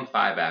be 0-5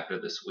 after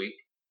this week.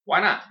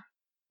 Why not?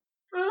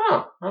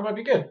 Oh, that might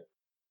be good.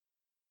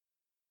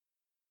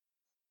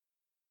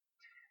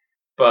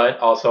 But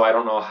also, I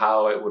don't know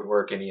how it would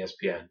work in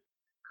ESPN.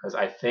 Because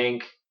I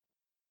think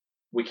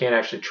we can't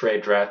actually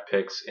trade draft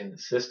picks in the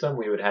system.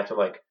 We would have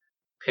to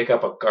pick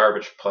up a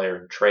garbage player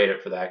and trade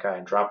it for that guy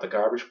and drop the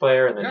garbage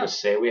player and then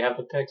just say we have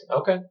the picks.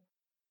 Okay.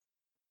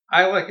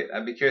 I like it.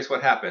 I'd be curious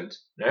what happened.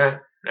 Yeah.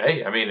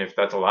 Hey, I mean, if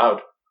that's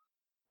allowed,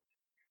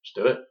 just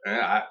do it.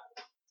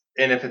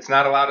 And if it's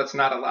not allowed, it's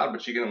not allowed,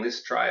 but you can at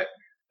least try it.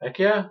 Heck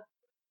yeah.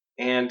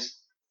 And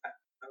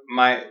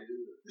my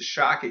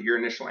shock at your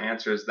initial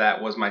answer is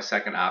that was my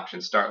second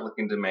option. Start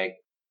looking to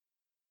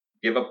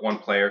give up 1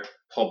 player,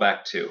 pull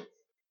back 2.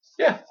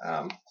 Yeah.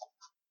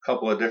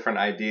 Couple of different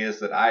ideas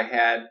that I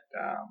had.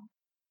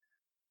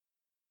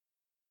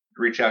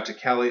 Reach out to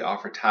Kelly,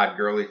 offer Todd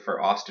Gurley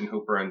for Austin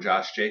Hooper and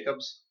Josh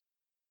Jacobs.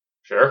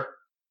 Sure.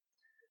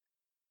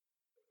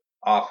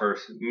 Offer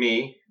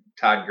me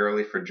Todd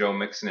Gurley for Joe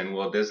Mixon and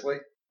Will Disley.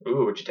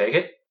 Ooh, would you take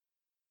it?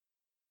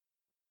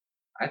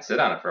 I'd sit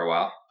on it for a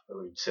while.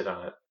 We'd sit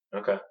on it.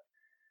 Okay.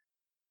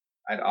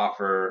 I'd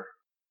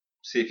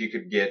see if you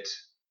could get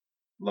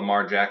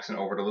Lamar Jackson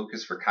over to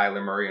Lucas for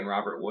Kyler Murray and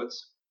Robert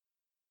Woods.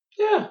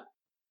 Yeah,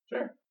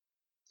 sure.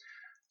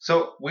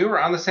 So we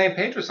were on the same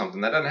page with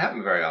something. That doesn't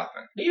happen very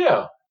often.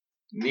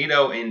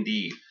 Neato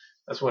indeed.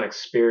 That's when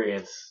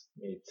experience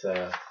meets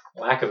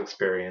lack of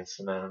experience,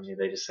 and then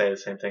they just say the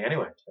same thing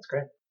anyway. That's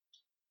great.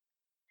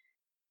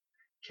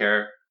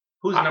 Care.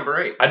 Who's number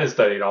 8? I just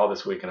studied all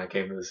this week, and I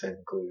came to the same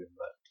conclusion.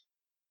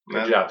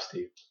 But good job,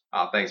 Steve.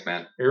 Oh, thanks,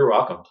 man. You're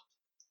welcome.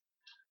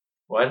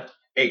 What?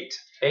 8.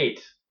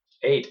 8.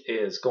 8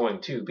 is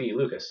going to be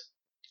Lucas.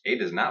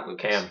 8 is not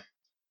Lucas. Cam.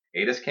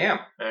 8 is Cam.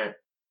 All right.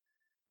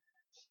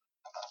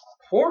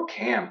 Poor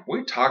Cam.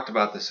 We talked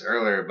about this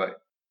earlier,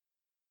 but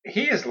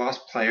he has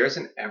lost players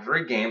in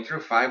every game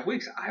through 5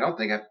 weeks. I don't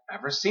think I've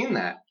ever seen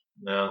that.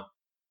 No.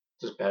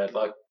 Just bad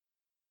luck.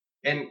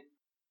 And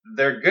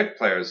they're good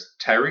players.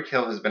 Tyreek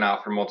Hill has been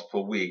out for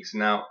multiple weeks.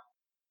 Now,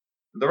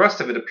 the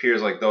rest of it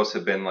appears like those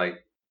have been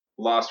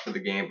lost for the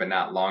game, but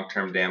not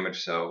long-term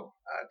damage. So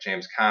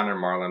James Conner,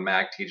 Marlon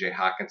Mack, T.J.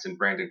 Hawkinson,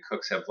 Brandon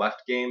Cooks have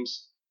left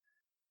games.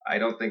 I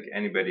don't think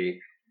anybody.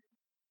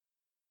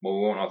 Well,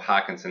 we won't know with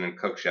Hawkinson and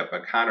Cooks yet,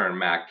 but Conner and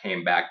Mack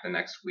came back the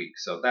next week,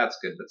 so that's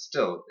good. But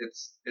still,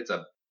 it's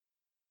a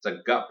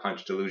gut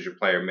punch to lose your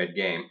player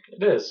mid-game.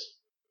 It is.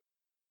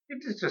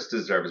 He just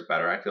deserves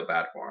better. I feel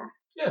bad for him.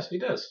 Yes, he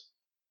does.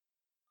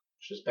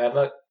 It's just bad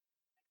luck.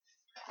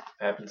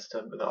 Happens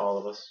to all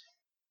of us.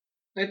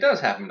 It does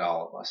happen to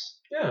all of us.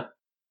 Yeah.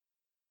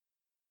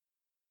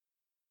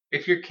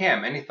 If you're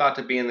Cam, any thought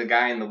to being the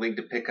guy in the league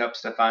to pick up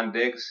Stephon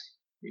Diggs?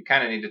 You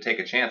kind of need to take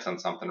a chance on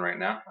something right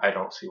now. I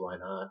don't see why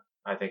not.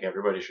 I think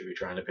everybody should be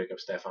trying to pick up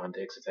Stephon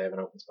Diggs if they have an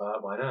open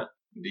spot. Why not?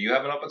 Do you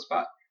have an open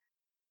spot?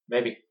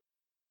 Maybe.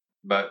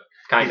 But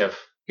kind of.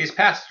 He's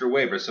passed through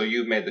waivers, so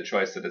you've made the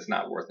choice that it's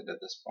not worth it at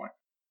this point.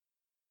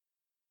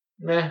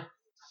 Nah.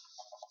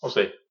 We'll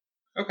see.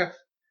 Okay.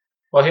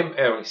 Well,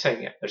 they're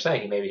saying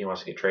maybe he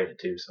wants to get traded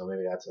too, so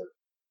maybe that's a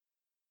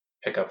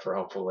pickup for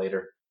hopefully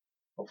later.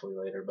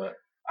 But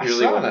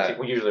usually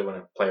when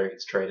a player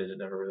gets traded, it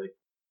never really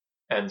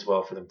ends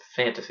well for them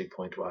fantasy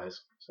point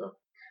wise. So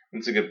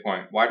that's a good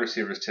point. Wide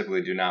receivers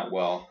typically do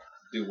well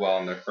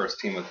in their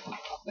first year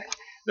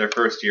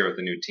with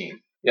a new team.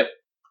 Yep.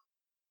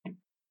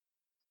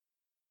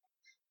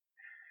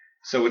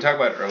 So we talked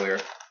about it earlier.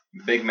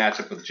 Big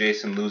matchup with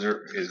Jason.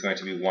 Loser is going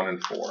to be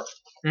 1-4.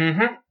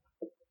 Mm-hmm.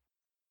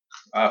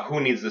 Who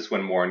needs this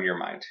win more in your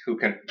mind? Who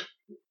can?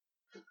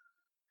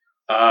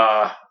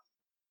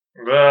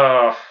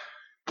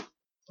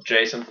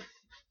 Jason.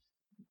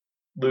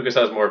 Lucas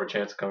has more of a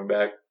chance of coming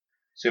back.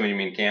 Assuming you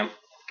mean Cam?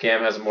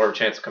 Cam has more of a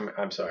chance of coming.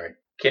 I'm sorry.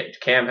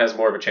 Cam has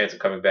more of a chance of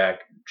coming back.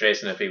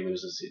 Jason, if he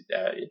loses, it's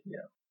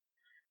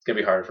gonna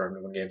be harder for him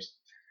to win games.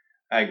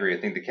 I agree.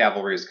 I think the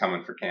cavalry is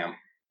coming for Cam.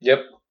 Yep.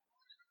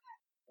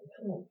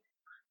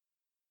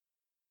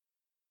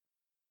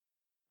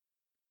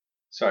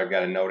 So I've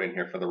got a note in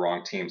here for the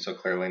wrong team, so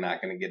clearly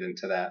not going to get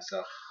into that.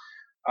 So,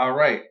 all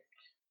right.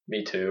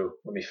 Me too.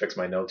 Let me fix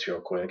my notes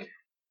real quick.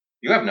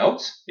 You have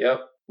notes? Yep.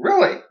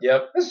 Really?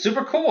 Yep. That's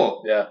super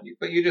cool. Yeah.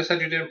 But you just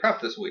said you didn't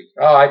prep this week.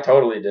 Oh, I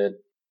totally did.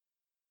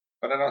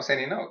 But I don't see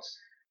any notes.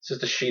 It's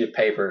just a sheet of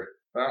paper.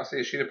 I don't see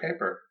a sheet of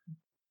paper.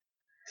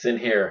 It's in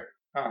here.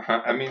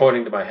 I mean,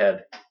 pointing to my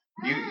head.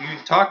 You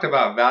talked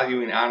about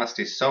valuing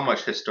honesty so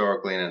much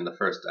historically and in the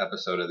first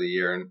episode of the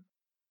year, and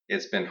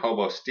it's been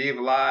Hobo Steve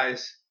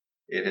lies.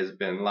 It has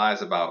been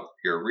lies about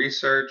your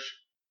research.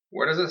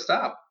 Where does it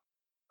stop?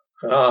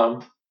 I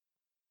don't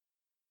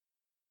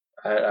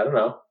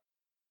know.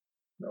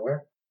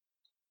 Nowhere.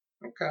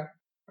 Okay.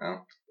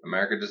 Well,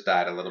 America just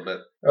died a little bit.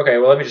 Okay,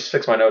 well, let me just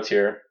fix my notes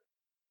here.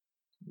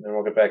 Then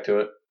we'll get back to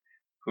it.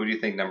 Who do you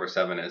think number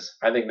 7 is?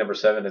 I think number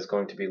 7 is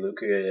going to be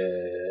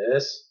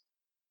Lucas.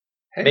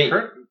 Hey, Me.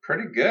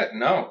 Pretty good.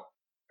 No.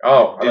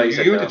 Oh,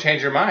 you had to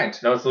change your mind.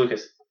 No, it's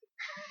Lucas.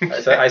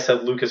 I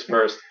said Lucas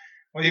first.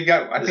 Well, you've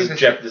got. This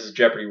is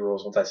Jeopardy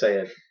rules. Once I say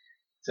it,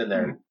 it's in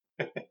there.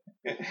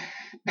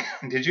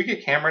 Did you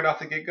get Cam right off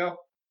the get-go?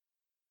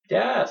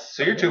 Yes.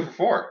 So you're 2 for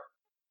 4.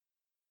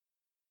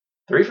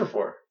 3 for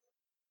 4.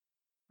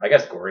 I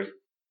guess Gordy.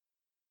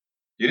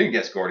 You didn't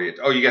guess Gordy.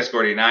 Oh, you guessed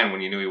Gordy 9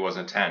 when you knew he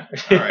wasn't 10.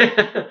 All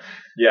right.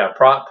 Yeah,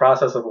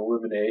 process of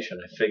elimination.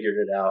 I figured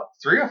it out.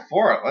 3 or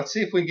 4. Let's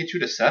see if we can get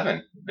you to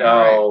 7.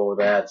 No,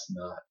 that's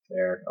not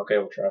fair. Okay,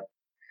 we'll try.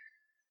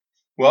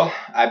 Well,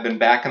 I've been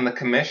back in the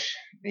commish.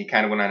 He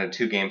kind of went on a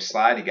 2-game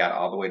slide. He got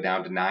all the way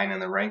down to 9 in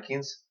the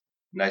rankings.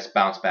 Nice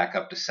bounce back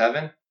up to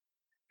 7.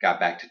 Got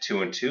back to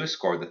 2-2.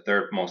 Scored the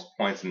 3rd most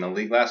points in the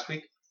league last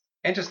week.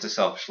 And just a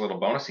selfish little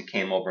bonus, he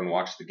came over and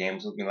watched the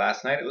games with me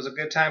last night. It was a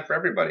good time for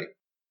everybody.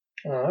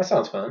 Oh, that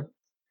sounds fun.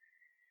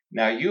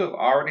 Now, you have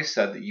already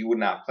said that you would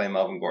not play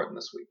Melvin Gordon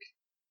this week.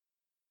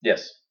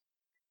 Yes.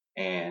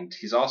 And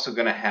he's also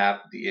going to have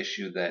the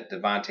issue that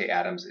Davante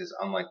Adams is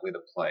unlikely to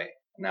play.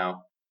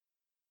 Now,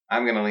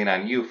 I'm going to lean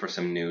on you for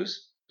some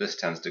news. This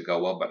tends to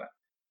go well, but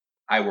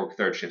I work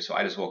third shift, so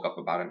I just woke up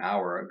about an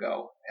hour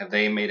ago. Have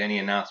they made any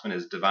announcement?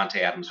 Is Davante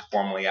Adams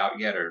formally out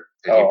yet, or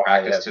did he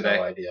practice today? I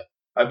have no idea.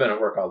 I've been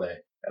at work all day,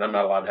 and I'm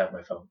not allowed to have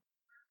my phone.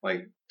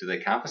 Like, do they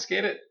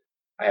confiscate it?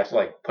 I have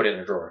to put it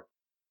in a drawer.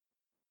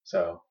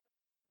 So,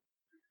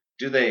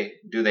 do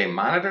they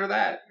monitor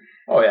that?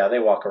 Oh yeah, they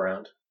walk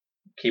around,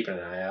 keeping an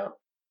eye out,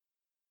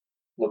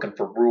 looking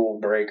for rule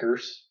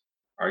breakers.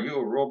 Are you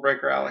a rule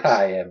breaker, Alex?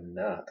 I am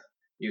not.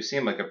 You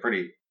seem like a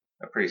pretty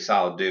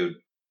solid dude.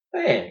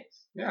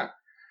 Thanks. Yeah.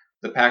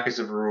 The Packers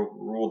have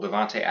ruled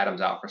Davante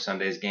Adams out for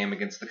Sunday's game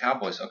against the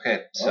Cowboys.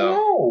 Okay, so.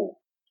 Oh.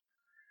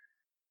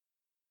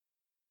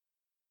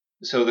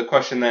 So the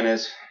question then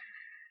is,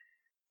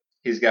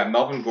 he's got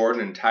Melvin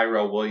Gordon and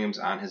Tyrell Williams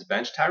on his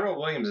bench. Tyrell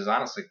Williams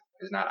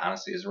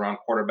is around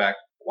quarterback,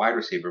 wide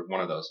receiver, one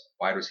of those,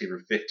 wide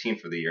receiver 15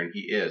 for the year, and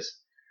he is.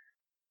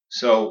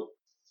 So,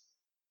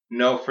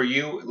 no, for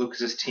you,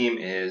 Lucas's team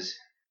is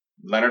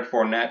Leonard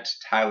Fournette,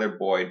 Tyler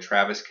Boyd,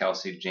 Travis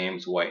Kelce,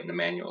 James White, and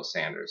Emmanuel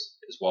Sanders,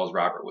 as well as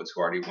Robert Woods,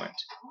 who already went.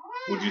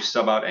 Would you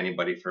sub out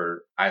anybody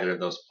for either of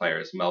those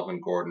players,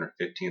 Melvin Gordon or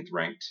 15th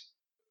ranked?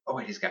 Oh,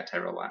 wait, he's got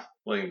Tyrell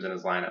Williams in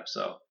his lineup,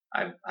 so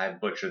I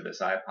butchered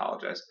this. I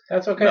apologize.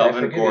 That's okay.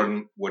 Melvin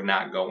Gordon would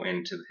not go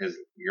into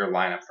your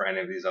lineup for any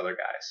of these other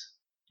guys.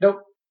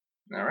 Nope.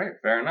 All right,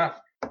 fair enough.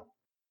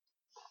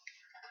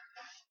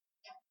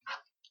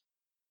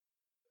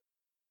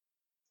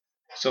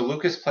 So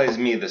Lucas plays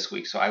me this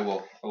week, so I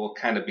will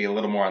kind of be a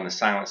little more on the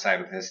silent side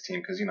with his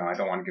team because I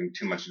don't want to give him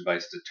too much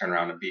advice to turn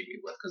around and beat me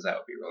with because that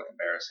would be really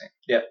embarrassing.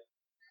 Yep.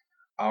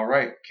 All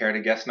right, care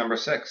to guess number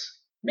 6?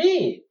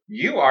 Me.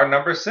 You are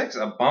number 6,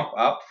 a bump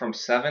up from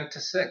 7 to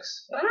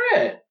 6. All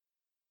right.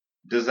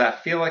 Does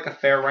that feel like a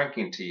fair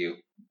ranking to you?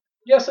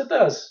 Yes, it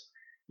does.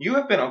 You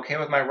have been okay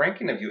with my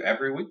ranking of you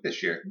every week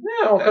this year.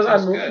 No, because That I'm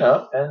feels moving good.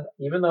 up, and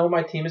even though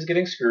my team is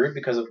getting screwed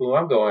because of who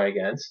I'm going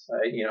against,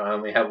 I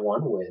only have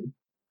one win.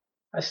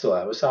 I still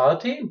have a solid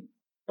team,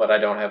 but I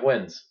don't have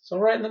wins, so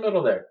I'm right in the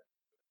middle there.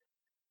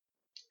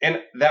 And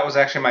that was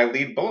actually my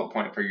lead bullet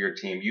point for your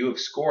team. You have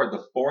scored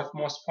the 4th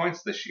most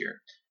points this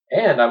year.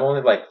 And I'm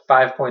only like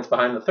 5 points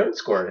behind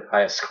the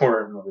highest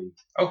scorer in the league,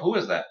 Oh, who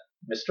is that?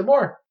 Mr.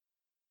 Moore.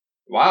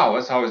 Wow,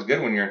 that's always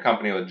good when you're in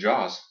company with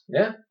Jaws.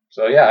 Yeah.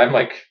 So yeah, I'm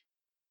like,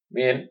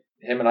 him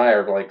and I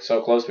are like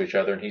so close to each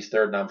other, and he's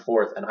 3rd and I'm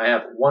 4th, and I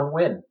have one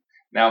win.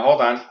 Now,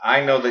 hold on.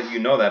 I know that you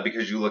know that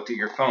because you looked at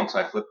your phone, so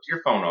I flipped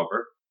your phone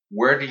over.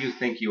 Where do you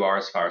think you are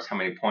as far as how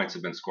many points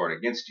have been scored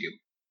against you?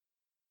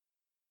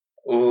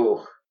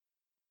 Ooh.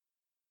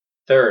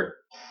 3rd.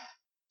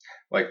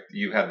 Like,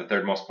 you had the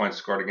 3rd most points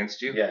scored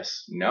against you?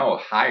 Yes. No,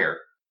 higher.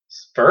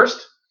 1st?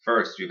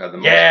 First, you've had the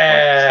most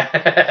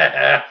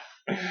Yeah.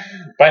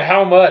 By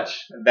how much?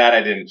 points. That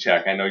I didn't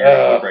check. I know you're going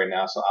to look right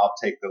now, so I'll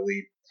take the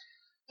lead.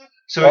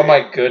 So, oh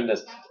my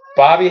goodness.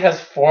 Bobby has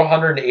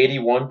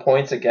 481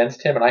 points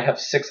against him, and I have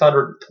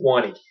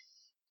 620.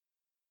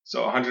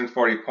 So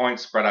 140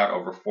 points spread out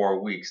over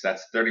 4 weeks.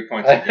 That's 30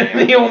 points a I'm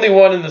game. the only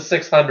one in the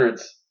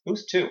 600s.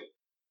 Who's 2?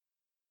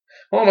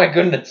 Oh my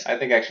goodness. I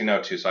think I actually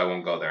know 2, so I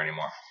won't go there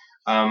anymore.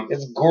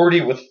 It's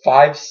Gordy with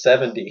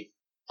 570.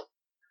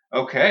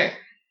 Okay.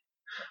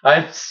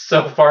 I'm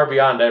so far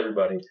beyond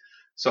everybody.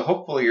 So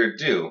hopefully you're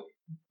due,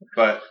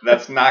 but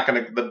that's not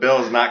going to. The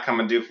bill is not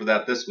coming due for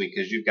that this week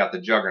because you've got the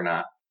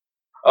Juggernaut,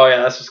 Oh yeah,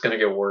 that's just gonna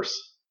get worse.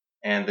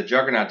 and the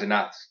Juggernaut did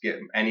not get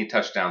any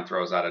touchdown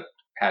throws out of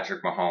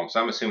Patrick Mahomes.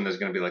 So I'm assuming there's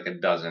going to be like a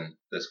dozen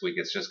this week.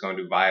 It's just going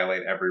to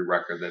violate every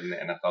record that in the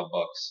NFL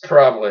books.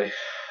 Probably.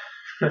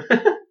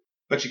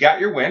 But you got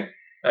your win,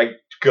 I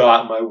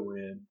got my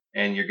win.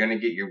 and you're going to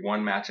get your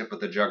one matchup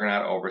with the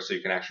Juggernaut over, so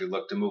you can actually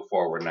look to move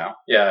forward now.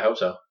 Yeah, I hope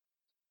so.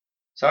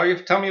 So you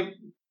tell me,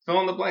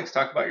 fill in the blanks.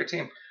 Talk about your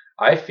team.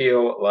 I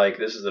feel like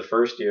this is the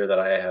first year that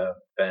I have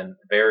been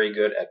very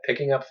good at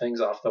picking up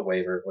things off the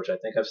waiver, which I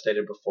think I've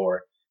stated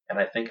before, and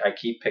I think I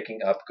keep picking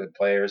up good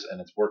players,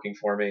 and it's working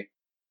for me.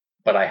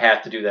 But I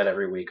have to do that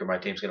every week, or my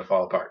team's going to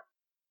fall apart.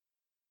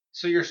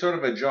 So you're sort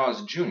of a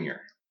Jaws junior.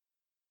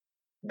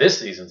 This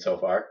season so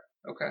far,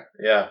 Okay.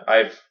 yeah,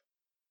 I've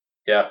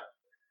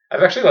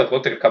actually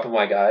looked at a couple of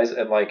my guys,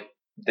 and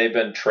they've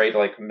been traded.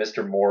 Like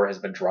Mr. Moore has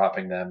been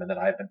dropping them, and then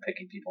I've been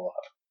picking people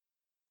up.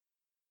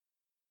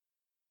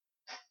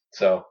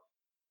 So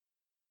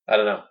I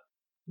don't know.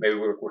 Maybe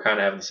we're kind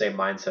of having the same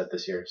mindset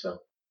this year. So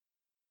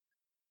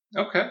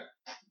Okay.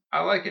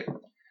 I like it.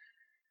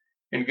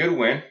 And good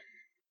win.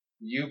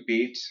 You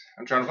beat.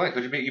 I'm trying to think.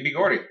 Who'd you beat? You beat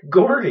Gordy.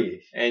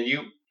 Gordy. And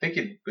you think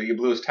you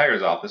blew his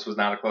tires off. This was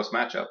not a close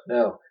matchup.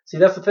 No. See,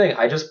 that's the thing.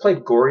 I just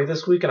played Gordy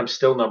this week, and I'm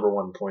still number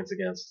 1 points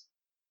against.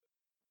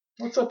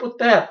 What's up with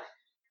that?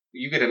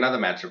 You get another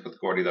matchup with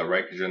Gordy though,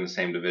 right? Because you're in the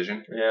same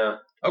division. Yeah,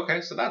 Okay,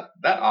 so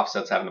that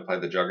offsets having to play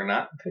the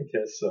Juggernaut. I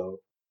guess so.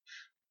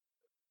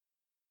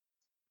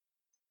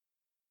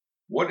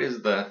 What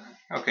is the?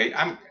 Okay,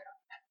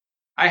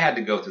 I had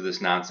to go through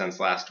this nonsense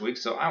last week,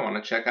 so I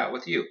want to check out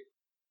with you.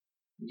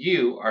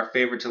 You are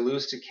favored to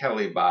lose to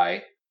Kelly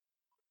by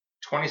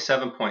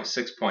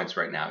 27.6 points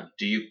right now.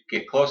 Do you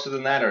get closer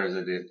than that, or is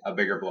it a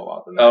bigger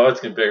blowout than that? Oh,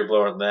 it's going to be a bigger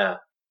blower than that.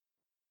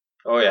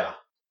 Oh, yeah.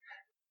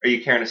 Are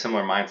you carrying a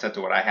similar mindset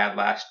to what I had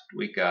last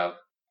week of,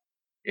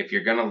 if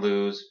you're going to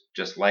lose,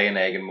 just lay an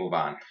egg and move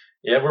on?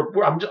 Yeah,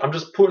 I'm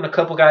just putting a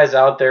couple guys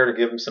out there to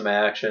give them some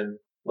action,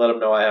 let them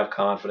know I have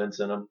confidence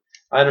in them.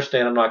 I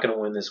understand I'm not going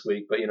to win this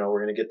week, but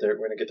we're going to get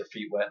their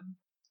feet wet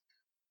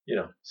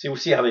and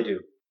see how they do.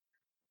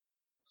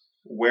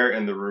 Where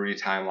in the Rudy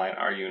timeline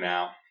are you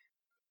now?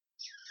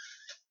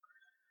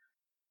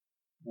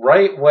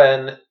 Right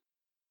when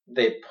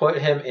they put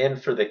him in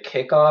for the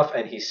kickoff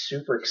and he's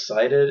super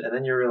excited, and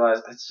then you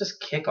realize it's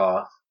just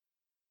kickoff.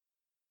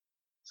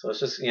 So it's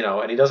just,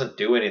 and he doesn't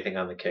do anything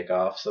on the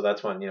kickoff. So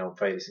that's when,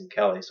 facing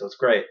Kelly. So it's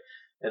great.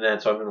 And then,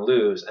 so I'm going to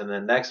lose. And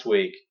then next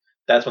week,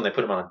 that's when they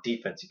put him on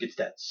defense. He gets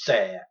that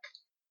sack.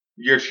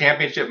 Your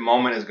championship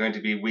moment is going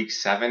to be week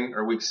 7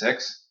 or week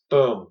 6?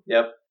 Boom.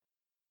 Yep.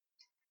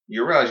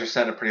 You realize you're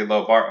setting a pretty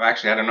low bar.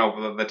 Actually, I don't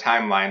know. The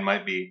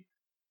timeline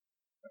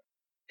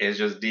is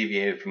just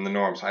deviated from the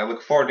norm. So I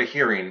look forward to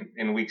hearing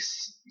in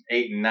weeks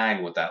 8 and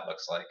 9 what that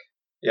looks like.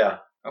 Yeah.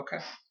 Okay.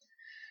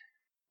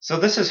 So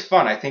this is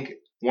fun. I think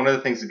one of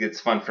the things that gets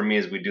fun for me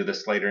as we do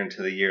this later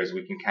into the year is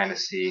we can kind of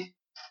see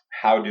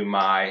how do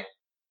my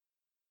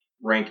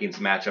rankings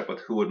match up with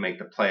who would make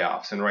the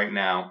playoffs. And right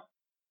now,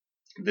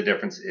 the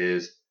difference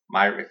is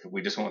if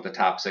we just went with the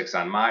top 6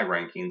 on my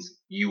rankings,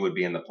 you would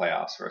be in the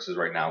playoffs versus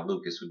right now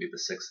Lucas would be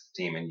the 6th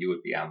team and you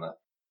would be on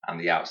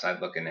the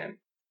outside looking in.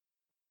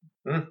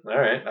 All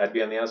right. I'd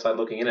be on the outside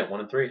looking in at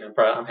 1-3.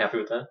 I'm happy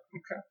with that.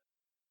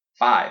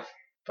 5.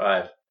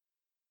 5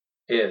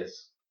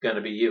 is going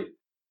to be you.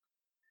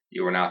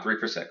 You are now 3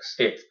 for 6.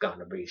 It's going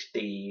to be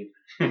Steve.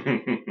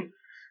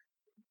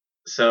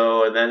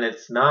 So then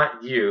it's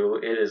not you.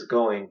 It is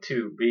going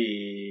to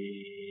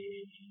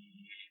be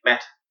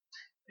Matt.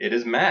 It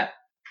is Matt.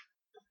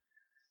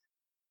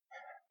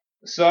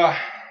 So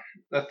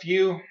a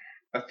few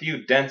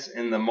dents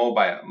in the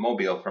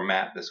mobile for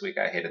Matt this week.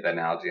 I hated that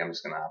analogy. I'm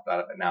just going to opt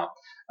out of it now.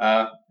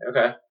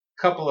 Okay.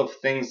 Couple of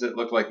things that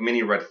look like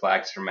mini red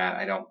flags for Matt.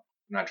 I'm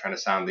not trying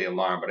to sound the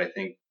alarm, but I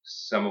think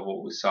some of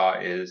what we saw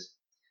is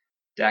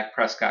Dak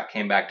Prescott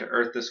came back to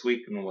earth this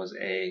week and was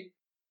a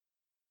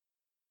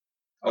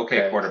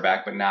okay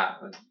quarterback, but not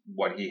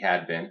what he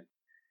had been.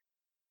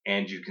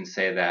 And you can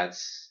say that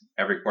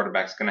every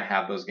quarterback's going to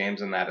have those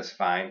games, and that is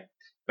fine.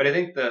 But I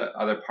think the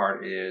other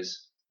part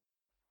is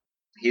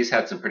he's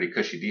had some pretty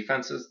cushy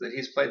defenses that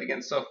he's played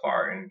against so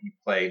far, and he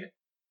played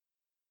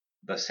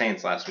the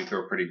Saints last week, who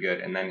were pretty good,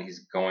 and then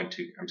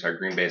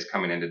Green Bay is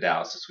coming into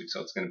Dallas this week,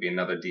 so it's going to be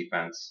another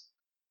defense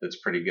that's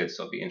pretty good,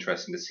 so it'll be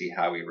interesting to see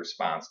how he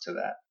responds to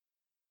that.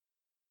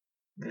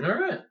 All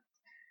right.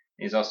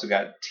 He's also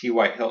got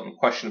T.Y. Hilton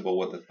questionable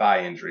with a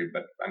thigh injury,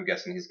 but I'm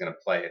guessing he's going to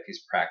play if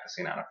he's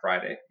practicing on a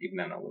Friday, even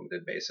on a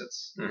limited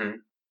basis. Mm-hmm.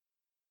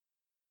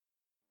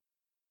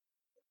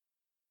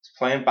 He's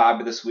playing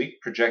Bobby this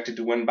week, projected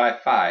to win by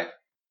 5.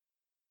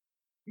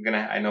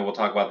 I know we'll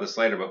talk about this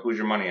later, but who's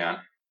your money on?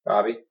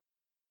 Bobby.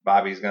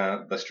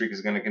 The streak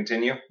is going to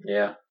continue?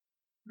 Yeah.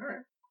 All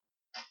right.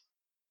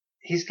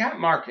 He's got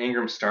Mark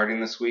Ingram starting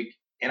this week,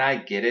 and I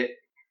get it.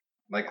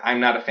 Like,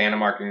 I'm not a fan of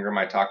Mark Ingram.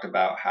 I talked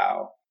about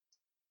how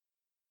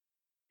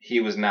he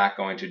was not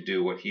going to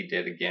do what he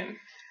did again.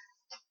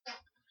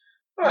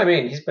 Well, I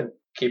mean, he's been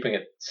keeping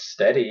it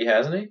steady,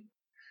 hasn't he?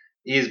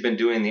 He has been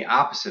doing the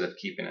opposite of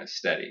keeping it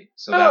steady.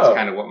 So that's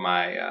kind of what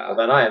my... well,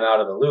 then I am out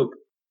of the loop.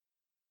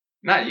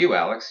 Not you,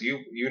 Alex.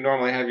 You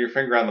normally have your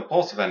finger on the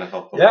pulse of NFL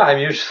football. Yeah, I'm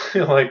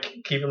usually like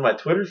keeping my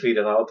Twitter feed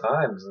at all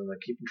times and like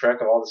keeping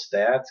track of all the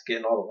stats,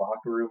 getting all the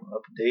locker room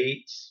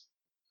updates.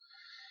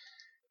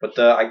 But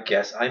I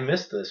guess I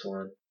missed this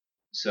one.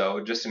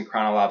 So just in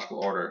chronological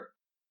order,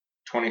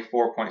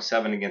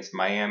 24.7 against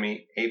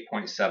Miami,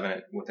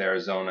 8.7 with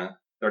Arizona,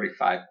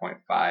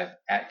 35.5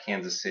 at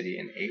Kansas City,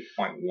 and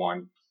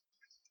 8.1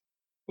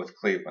 with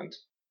Cleveland.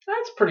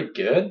 That's pretty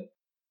good.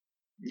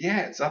 Yeah,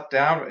 it's up,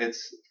 down.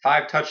 It's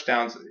 5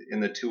 touchdowns in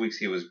the 2 weeks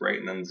he was great,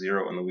 and then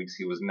 0 in the weeks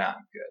he was not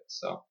good.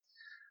 So,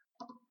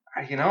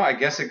 I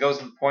guess it goes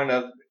to the point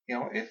of,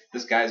 if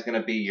this guy's going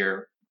to be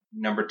your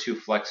number 2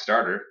 flex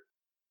starter,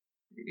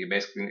 you're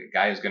basically a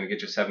guy who's going to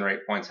get you 7 or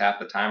 8 points half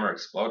the time or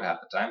explode half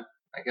the time.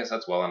 I guess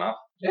that's well enough.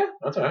 Yeah,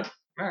 that's all right.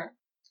 All right.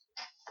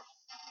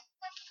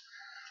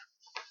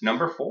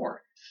 Number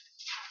 4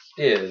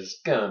 is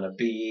going to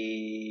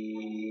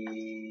be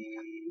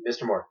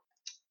Mr. Moore.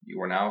 You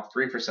are now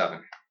 3 for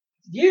 7.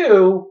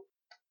 You?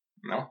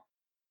 No.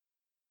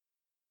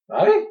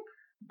 Bobby?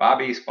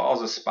 Bobby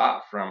falls a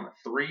spot from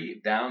 3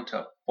 down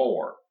to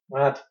 4.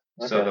 What?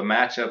 Okay. So the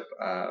matchup,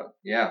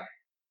 yeah.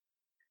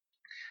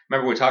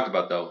 Remember we talked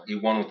about, though, he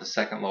won with the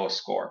second lowest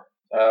score.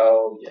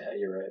 Oh, yeah,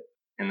 you're right.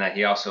 And that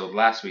he also,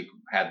 last week,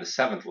 had the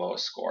 7th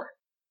lowest score.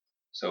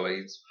 So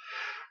he's,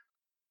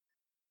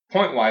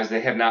 point-wise,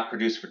 they have not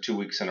produced for 2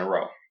 weeks in a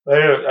row.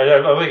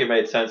 I think it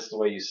made sense the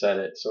way you said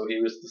it. So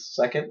he was the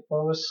second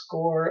lowest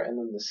score and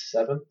then the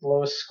 7th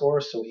lowest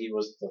score, so he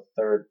was the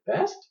 3rd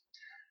best?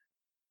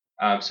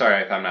 I'm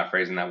sorry if I'm not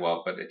phrasing that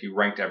well, but if you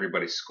ranked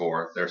everybody's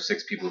score, there are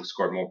 6 people who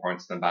scored more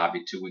points than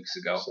Bobby 2 weeks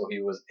ago. So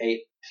he was 8.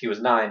 He was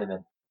 9 and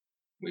then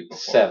week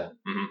before. 7.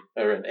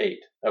 Mm-hmm. Or an 8.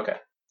 Okay.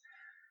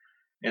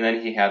 And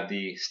then he had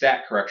the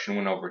stat correction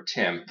win over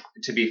Tim.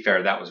 To be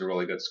fair, that was a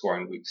really good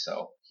scoring week,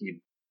 so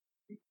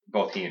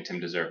both he and Tim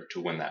deserved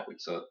to win that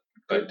week. So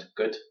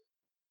good.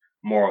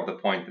 More of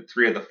the point that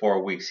 3 of the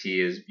 4 weeks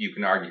you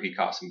can argue he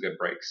caught some good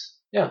breaks.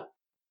 Yeah.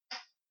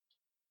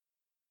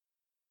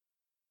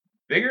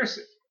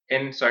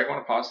 Sorry, I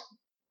want to pause.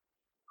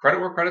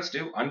 Credit where credit's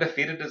due.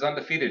 Undefeated is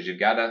undefeated. You've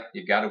got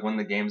to win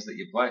the games that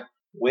you play.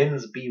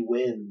 Wins be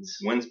wins.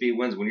 Wins be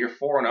wins. When you're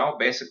 4-0,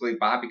 basically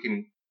Bobby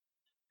can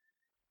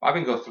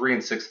go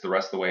 3-6 the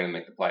rest of the way and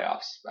make the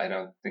playoffs. I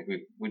don't think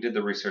we did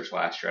the research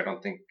last year.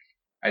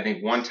 I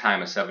think one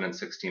time a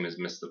 7-6 team has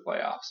missed the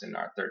playoffs in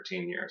our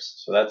 13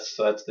 years. So that's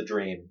the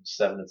dream.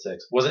 7-6.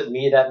 Was it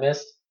me that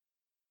missed?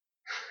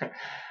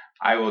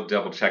 I will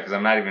double check because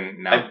I'm not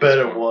even now. I bet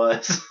it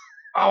was.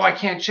 Oh, I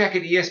can't check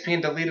it.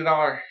 ESPN deleted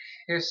all our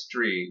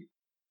history,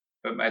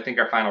 but I think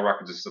our final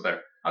records are still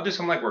there. I'll do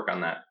some legwork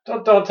on that.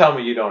 Don't tell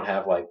me you don't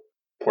have like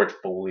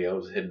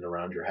portfolios hidden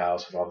around your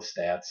house with all the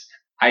stats.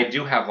 I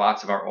do have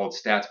lots of our old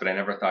stats, but I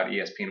never thought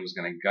ESPN was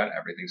going to gut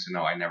everything. So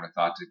no, I never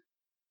thought to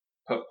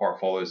put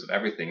portfolios of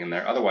everything in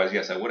there. Otherwise,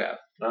 yes, I would have.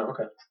 Oh,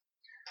 okay.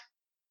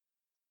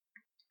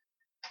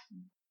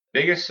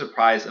 Biggest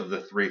surprise of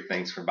the 3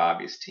 things for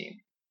Bobby's team.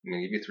 I'm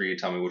going to give you 3. You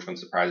tell me which one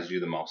surprises you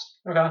the most.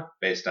 Okay.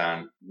 Based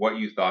on what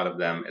you thought of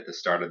them at the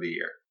start of the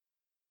year.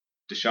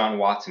 Deshaun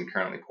Watson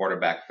currently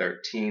quarterback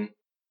 13.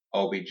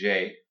 OBJ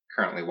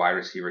currently wide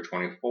receiver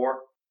 24.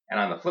 And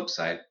on the flip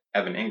side,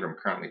 Evan Ingram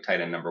currently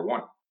tight end number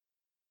 1.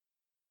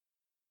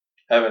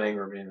 Evan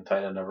Ingram being the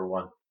tight end number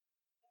 1.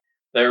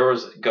 There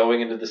was,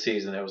 going into the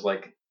season, it was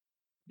like,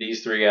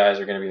 these 3 guys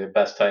are going to be the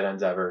best tight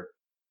ends ever,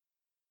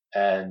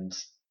 and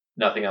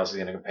nothing else is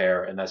going to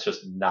compare, and that's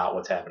just not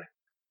what's happening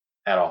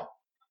at all.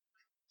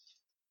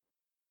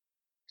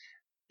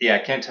 Yeah, I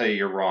can't tell you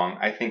you're wrong.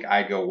 I think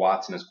I'd go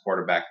Watson as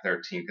quarterback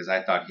 13 because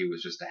I thought he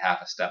was just a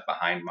half a step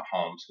behind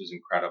Mahomes, who's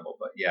incredible.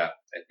 But yeah,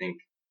 I think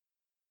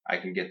I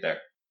can get there.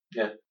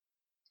 Yeah.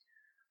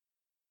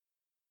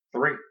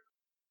 3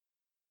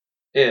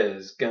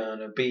 is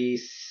gonna be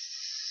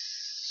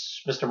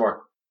Mr.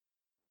 Moore.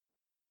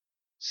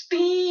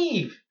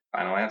 Steve!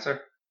 Final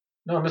answer?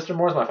 No, Mr.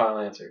 Moore's my final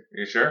answer. Are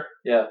you sure?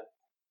 Yeah.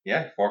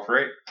 Yeah, 4 for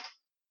 8.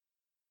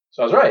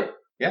 So I was right.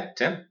 Yeah,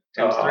 Tim.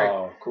 Tim's 3.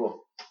 Oh,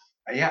 cool.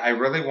 Yeah, I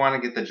really want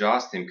to get the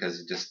Jaws team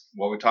because just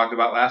what we talked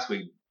about last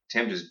week,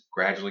 Tim just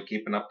gradually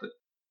ticking up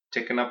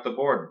the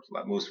board.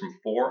 That moves from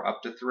 4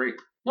 up to 3.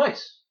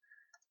 Nice.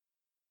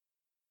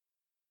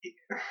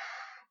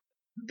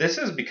 This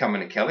is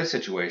becoming a Kelly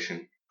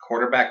situation.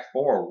 Quarterback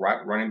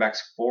 4, running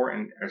backs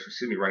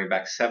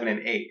 7 and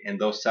 8, and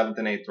those 7th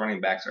and 8th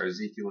running backs are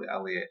Ezekiel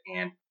Elliott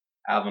and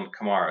Alvin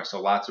Kamara. So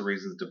lots of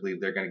reasons to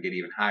believe they're going to get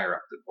even higher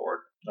up the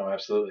board. Oh,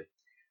 absolutely.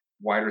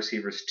 Wide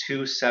receivers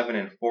 2, 7,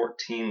 and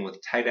 14 with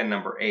tight end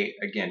number 8.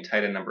 Again,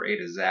 tight end number 8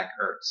 is Zach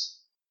Ertz.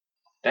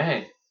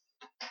 Dang.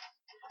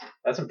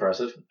 That's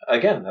impressive.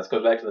 Again, that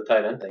goes back to the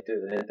tight end thing,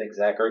 too. They didn't think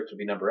Zach Ertz would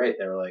be number 8.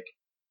 They were like,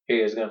 he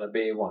is going to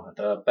be one of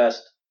the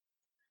best.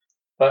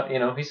 But,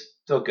 he's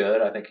still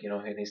good. I think,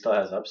 and he still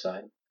has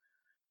upside.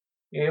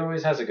 He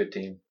always has a good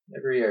team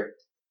every year.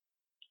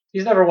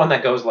 He's never one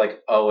that goes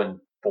like 0-4 at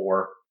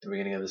the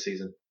beginning of the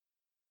season.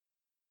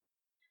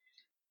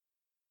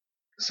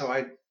 So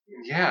I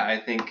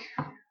think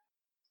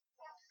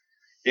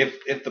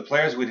if the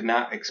players we did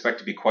not expect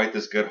to be quite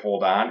this good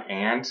hold on,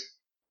 and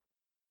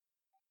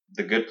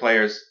the good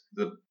players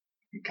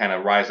kind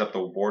of rise up the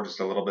board just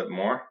a little bit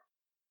more,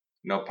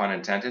 no pun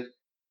intended,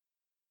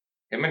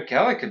 him and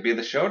Kelly could be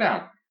the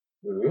showdown.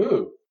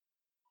 Ooh.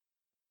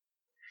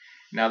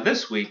 Now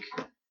this week,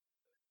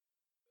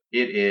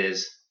 it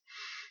is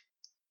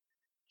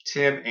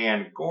Tim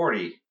and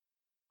Gordy.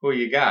 Who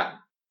you got?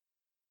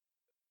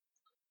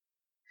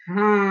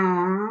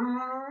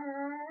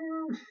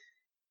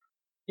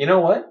 You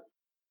know what?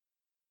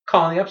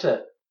 Calling the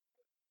upset.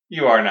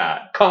 You are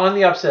not. Calling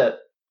the upset.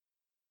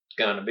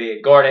 Gonna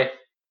be Gordy.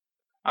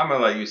 I'm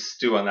gonna let you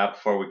stew on that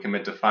before we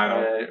commit to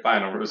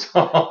final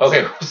results.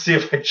 Okay, we'll see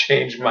if I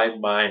change my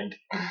mind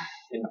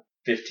in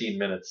 15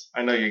 minutes.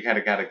 I know you kind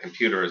of got a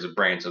computer as a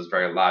brain, so it's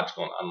very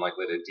logical and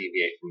unlikely to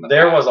deviate from the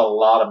There path. was a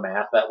lot of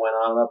math that went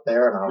on up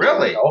there, and I was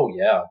Really? like, oh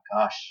yeah,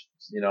 gosh.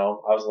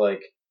 I was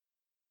like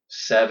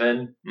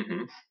 7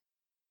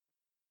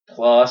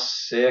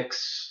 plus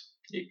 6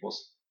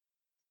 equals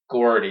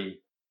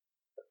Gordy.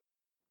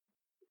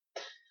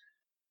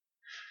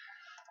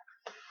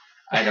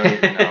 I don't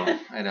even know.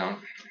 I don't.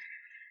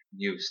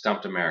 You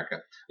stumped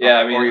America.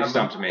 Yeah, or you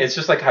stumped me. It's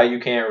just like how you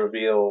can't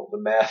reveal the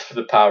math for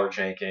the Power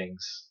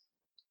Rankings.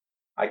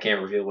 I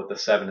can't reveal what the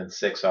 7 and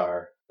 6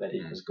 are that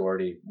equals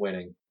Gordy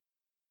winning.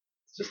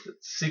 It's just a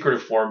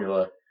secretive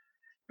formula.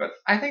 But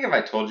I think if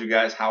I told you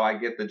guys how I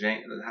get the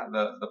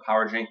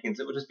Power Rankings,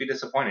 it would just be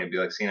disappointing. It'd be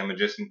like seeing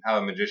how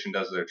a magician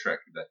does their trick.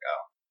 You'd be like,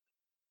 oh.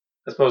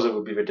 I suppose it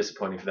would be very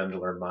disappointing for them to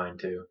learn mine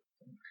too.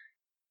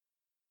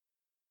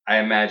 I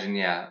imagine,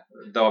 yeah.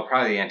 Though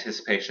probably the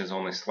anticipation is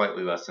only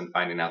slightly less than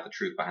finding out the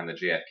truth behind the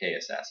JFK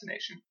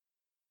assassination.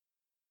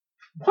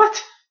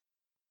 What?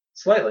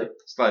 Slightly.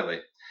 Slightly.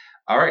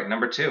 All right,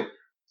 number 2.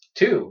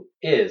 2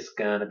 is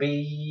gonna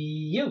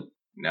be you.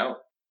 No.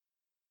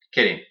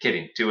 Kidding.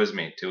 2 is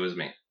me.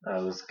 I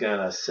was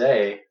gonna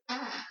say.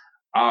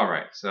 All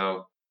right,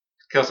 so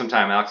kill some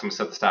time, Alex. I'm gonna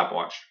set the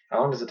stopwatch.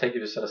 How long does it take you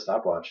to set a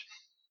stopwatch?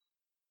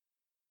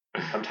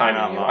 I'm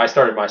timing you. long. I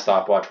started my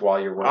stopwatch while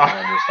you're working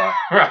on your stop.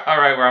 All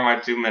right, we're on my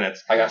 2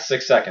 minutes. I got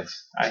 6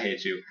 seconds. I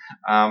hate you.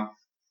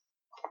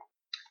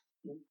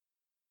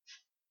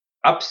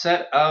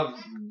 Upset of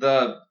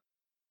the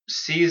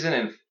season,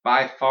 and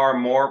by far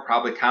more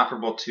probably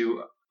comparable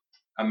to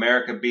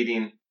America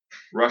beating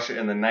Russia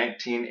in the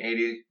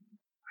 1980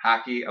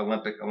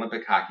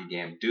 Olympic hockey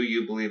game. Do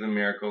you believe in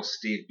miracles?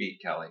 Steve beat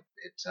Kelly.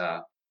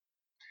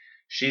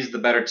 She's the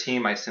better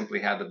team. I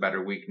simply had the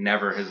better week.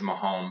 Never has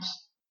Mahomes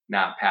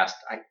not passed.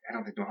 I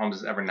don't think Mahomes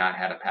has ever not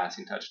had a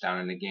passing touchdown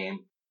in a game.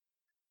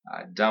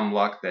 Dumb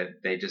luck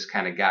that they just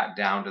kind of got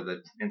down to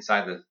the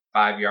inside the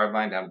 5-yard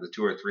line, down to the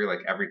 2 or 3 like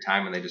every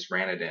time, and they just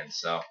ran it in.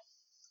 So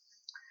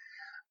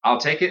I'll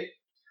take it.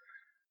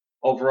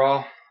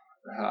 Overall,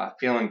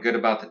 feeling good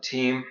about the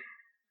team.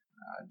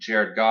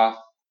 Jared Goff,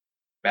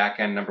 back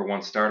end number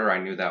 1 starter. I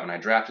knew that when I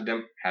drafted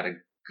him. Had a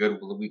good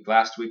week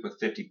last week with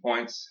 50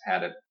 points.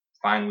 Had a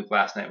fine week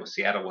last night with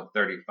Seattle with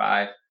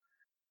 35.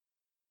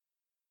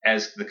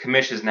 As the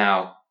commission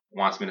now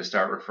wants me to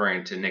start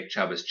referring to Nick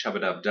Chubb as Chubba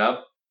Dub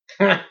Dub.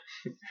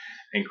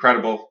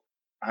 Incredible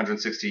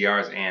 160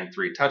 yards and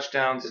 3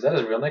 touchdowns. Is that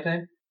his real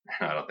nickname?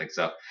 I don't think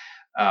so.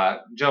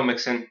 Joe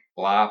Mixon,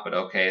 blah, but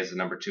okay, as the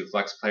number 2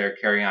 flex player.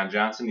 Kerryon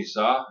Johnson, you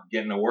saw,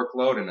 getting a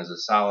workload and is a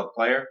solid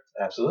player.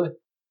 Absolutely.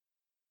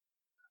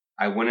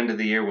 I went into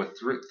the year with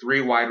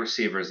three wide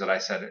receivers that I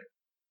said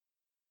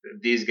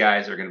these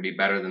guys are going to be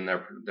better than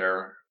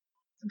their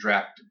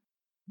draft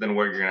than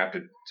what you're going to have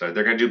to. Sorry,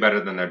 they're going to do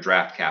better than their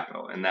draft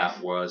capital, and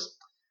that was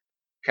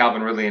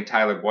Calvin Ridley and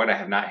Tyler Boyd. I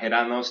have not hit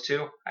on those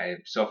two. I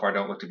so far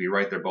don't look to be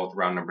right. They're both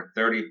around number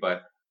 30,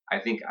 but I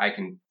think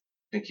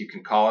you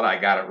can call it. I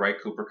got it right.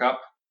 Cooper Kupp.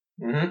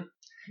 Mm-hmm.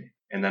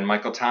 And then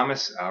Michael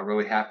Thomas.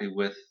 Really happy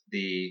with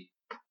the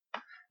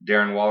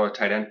Darren Waller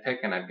tight end pick,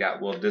 and I've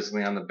got Will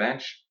Disley on the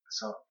bench.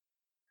 So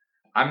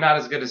I'm not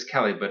as good as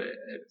Kelly, but it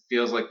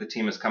feels like the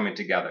team is coming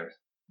together.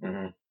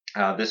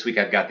 Mm-hmm. This week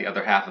I've got the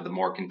other half of the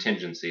more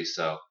contingency,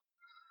 so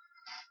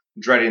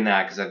dreading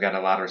that because I've got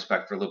a lot of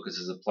respect for Lucas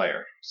as a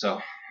player. So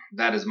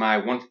that is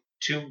my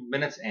 2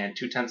 minutes and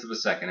 0.2 of a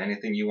second.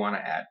 Anything you want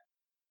to add?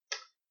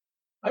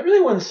 I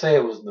really wouldn't say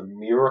it was the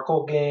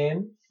miracle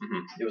game.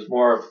 Mm-hmm. It was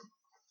more of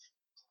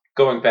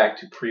going back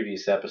to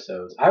previous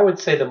episodes. I would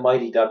say the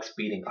Mighty Ducks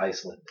beating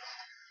Iceland.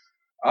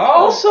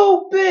 Oh,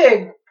 Also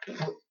big.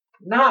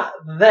 Not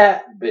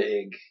that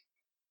big.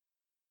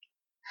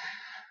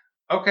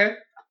 Okay.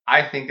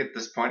 I think at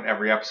this point,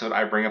 every episode,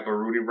 I bring up a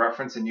Rudy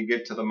reference and you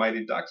get to the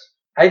Mighty Ducks.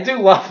 I do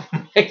love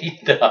the Mighty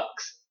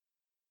Ducks.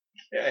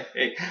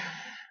 Okay.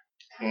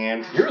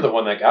 And You're the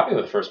one that got me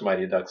with the first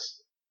Mighty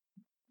Ducks.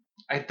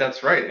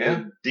 That's right. Yeah.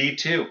 And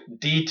D2.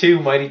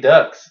 D2 Mighty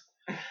Ducks.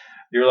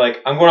 You're like,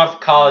 I'm going off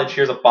to college.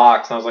 Here's a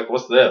box. And I was like,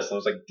 what's this? And I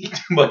was like, D2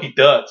 Mighty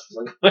Ducks.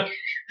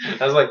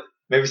 I was like,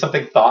 maybe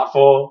something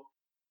thoughtful.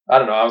 I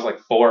don't know. I was like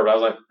 4, but I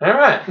was like, all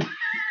right.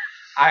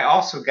 I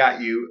also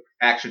got you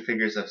action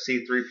figures of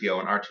C-3PO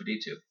and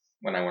R2-D2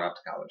 when I went off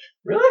to college.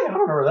 Really? I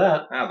don't remember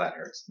that. Oh, that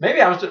hurts.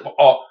 Maybe I was just,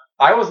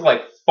 I was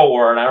like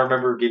 4, and I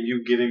remember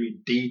you giving me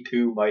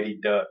D2 Mighty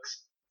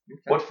Ducks.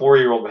 Okay. What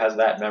 4-year-old has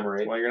that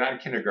memory? Well, you're not in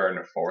kindergarten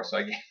at 4, so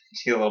I gave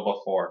you a little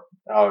before.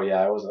 Oh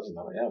yeah, I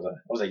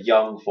was a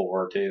young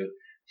 4 too.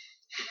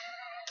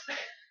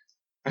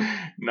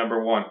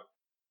 Number 1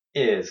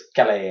 is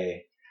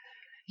Kelly.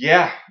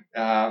 Yeah,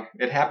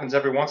 it happens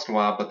every once in a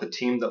while, but the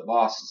team that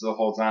lost still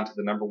holds on to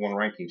the number 1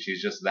 ranking.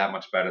 She's just that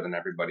much better than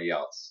everybody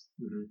else.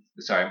 Mm-hmm.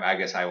 Sorry, I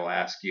guess I will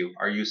ask you,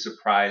 are you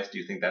surprised? Do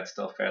you think that's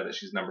still fair that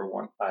she's number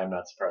 1? I'm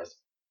not surprised.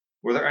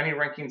 Were there any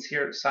rankings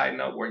here, side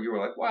note, where you were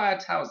like,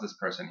 what? How is this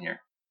person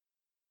here?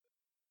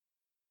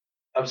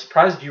 I'm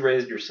surprised you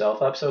raised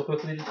yourself up so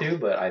quickly to 2,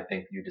 but I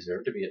think you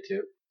deserve to be at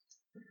 2.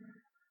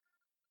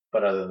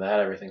 But other than that,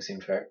 everything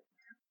seemed fair.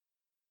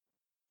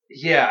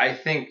 Yeah, I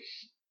think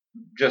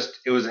just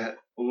it was a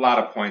lot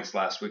of points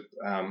last week.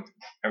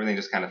 Everything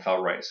just kind of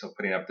fell right. So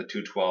putting up the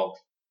 212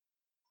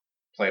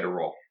 played a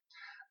role.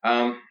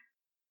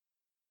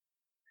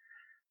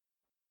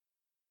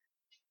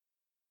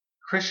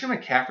 Christian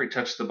McCaffrey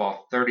touched the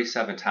ball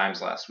 37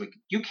 times last week.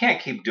 You can't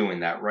keep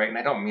doing that, right? And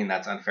I don't mean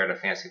that's unfair to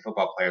fantasy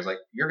football players. Like,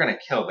 you're going to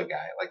kill the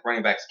guy. Like,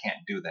 running backs can't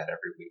do that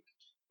every week.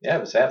 Yeah,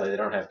 but sadly, they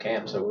don't have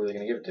Cam, so who are they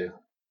going to give it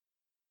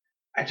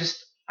to?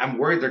 I'm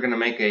worried they're going to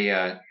make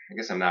I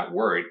guess I'm not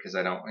worried because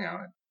I don't,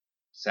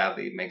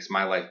 sadly it makes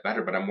my life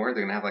better, but I'm worried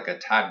they're going to have like a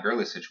Todd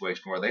Gurley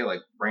situation where they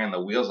like ran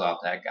the wheels off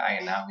that guy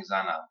and now he's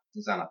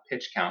on a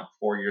pitch count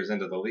 4 years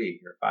into the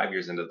league or 5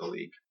 years into the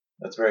league.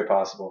 That's very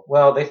possible.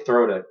 Well, they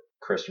throw to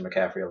Christian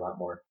McCaffrey a lot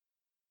more.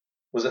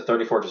 Was it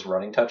 34 just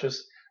running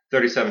touches?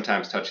 37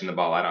 times touching the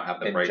ball. I don't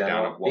have the breakdown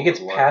general. of what he gets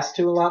passed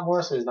to a lot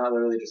more, so he's not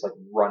literally just like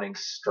running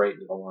straight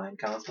into the line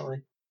constantly,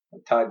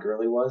 like Todd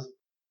Gurley was.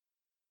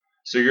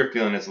 So you're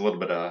feeling it's a little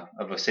bit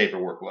of a safer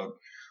workload?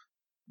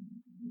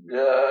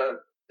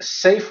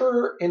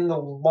 Safer in the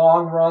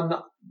long run,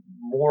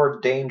 more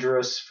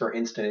dangerous for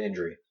instant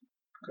injury.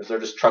 Because they're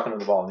just trucking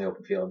the ball in the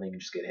open field and they can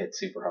just get hit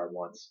super hard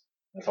once.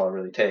 That's all it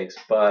really takes.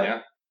 But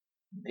yeah.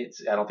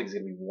 I don't think he's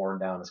going to be worn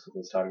down as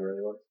quickly as Todd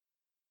Gurley was.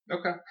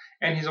 Okay.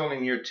 And he's only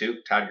in year 2.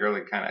 Todd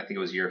Gurley I think it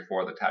was year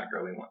 4 that Todd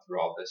Gurley went through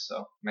all this,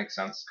 so makes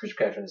sense.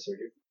 Christian McCaffrey in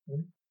surgery.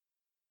 Mm-hmm.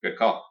 Good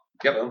call.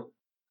 Yep. Boom.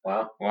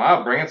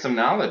 Wow, bringing some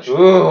knowledge.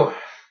 Ooh.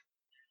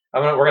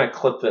 We're gonna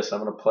clip this. I'm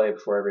gonna play it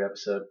before every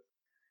episode.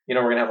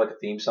 We're gonna have like a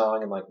theme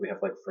song and like we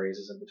have like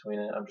phrases in between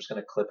it. I'm just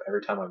gonna clip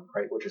every time I'm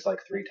right, which is like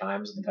 3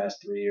 times in the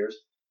past 3 years,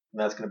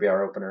 and that's gonna be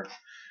our opener.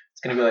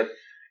 It's gonna be like,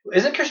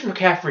 isn't Christian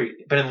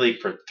McCaffrey been in the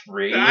league for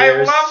 3 years? I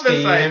love Steve?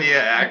 this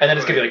idea, actually. And then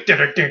it's gonna be like,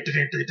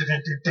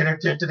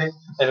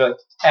 and you're like,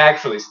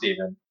 actually,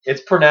 Steven,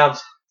 it's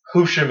pronounced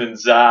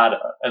Hushamenzada,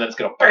 and then it's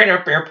gonna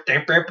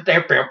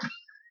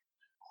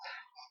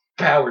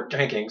Power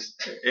Jenkins.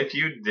 If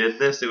you did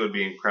this, it would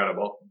be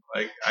incredible.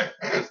 Like,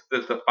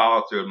 the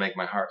follow through would make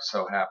my heart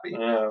so happy.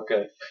 Oh,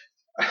 okay.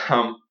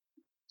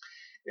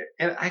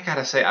 And I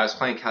gotta say, I was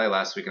playing Kelly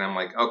last week, and I'm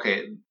like,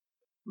 okay,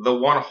 the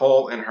one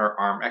hole in her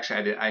arm.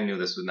 Actually, I knew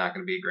this was not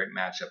going to be a great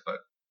matchup, but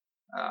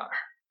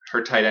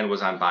her tight end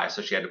was on bye,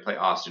 so she had to play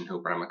Austin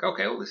Hooper. And I'm like,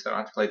 okay, well, at least I don't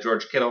have to play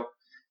George Kittle.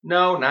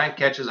 No, 9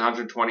 catches,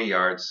 120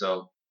 yards.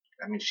 So,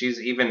 I mean,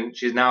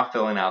 she's now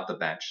filling out the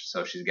bench.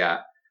 So she's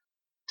got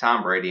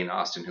Tom Brady and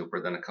Austin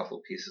Hooper, then a couple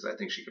of pieces I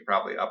think she could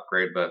probably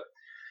upgrade, but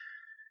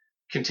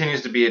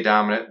continues to be a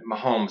dominant.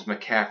 Mahomes,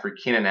 McCaffrey,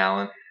 Keenan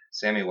Allen,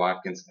 Sammy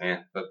Watkins,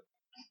 but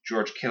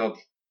George Kittle,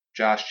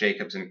 Josh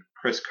Jacobs, and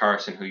Chris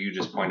Carson, who you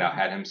just point out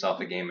had himself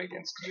a game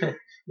against you.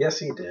 Yes,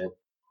 he did.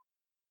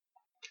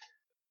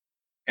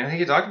 And I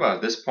think you talked about it.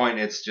 At this point,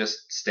 it's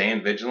just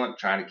staying vigilant,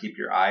 trying to keep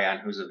your eye on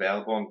who's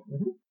available.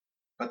 Mm-hmm.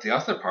 But the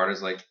other part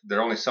is like there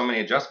are only so many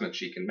adjustments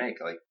she can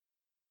make. Like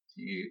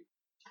she's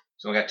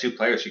only got 2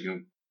 players she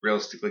can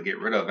realistically get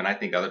rid of, and I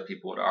think other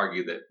people would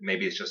argue that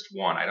maybe it's just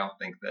one. I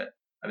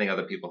think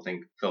other people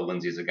think Phil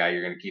Lindsay's a guy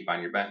you're going to keep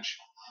on your bench.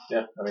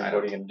 Yeah, I mean,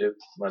 what are you going to do?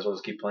 Might as well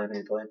just keep playing who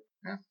you playing.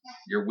 Yeah.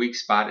 Your weak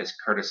spot is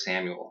Curtis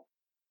Samuel.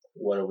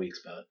 What a weak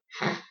spot.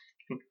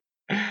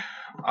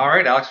 All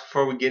right, Alex,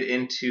 before we get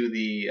into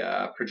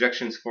the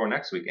projections for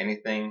next week,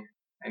 anything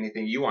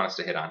you want us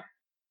to hit on?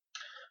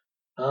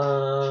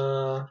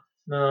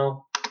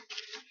 No.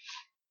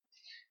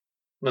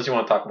 Unless you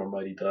want to talk more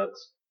Mighty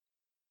Ducks.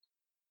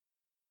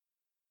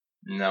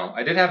 No.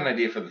 I did have an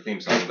idea for the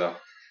theme song, though.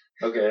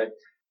 Okay.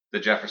 The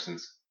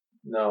Jeffersons.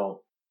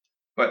 No.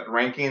 But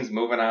rankings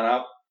moving on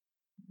up?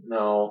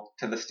 No.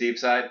 To the Steve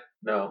side?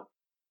 No.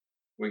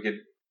 We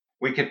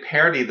could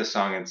parody the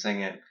song and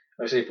sing it.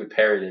 Actually, if we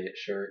parody it,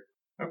 sure.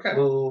 Okay.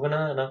 Moving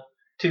on up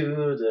to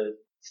the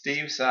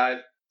Steve side.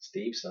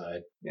 Steve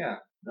side. Yeah.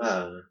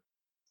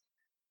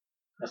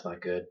 That's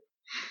not good.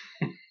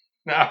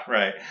 All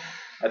right.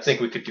 I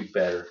think we could do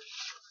better.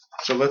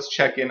 So let's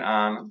check in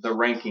on the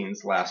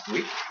rankings last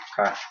week.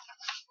 Okay.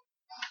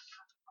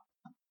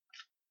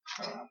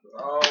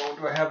 Oh,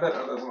 do I have that?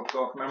 Oh, that doesn't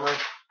go off memory.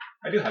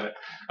 I do have it.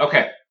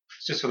 Okay.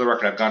 Just for the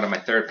record, I've gone to my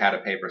 3rd pad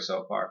of paper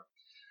so far.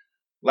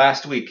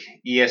 Last week,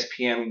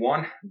 ESPN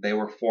won. They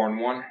were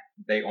 4-1.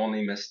 They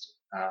only missed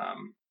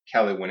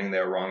Kelly winning. They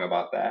were wrong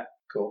about that.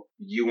 Cool.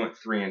 You went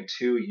 3-2.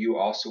 You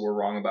also were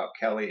wrong about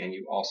Kelly, and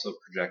you also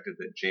projected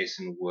that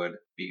Jason would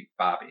beat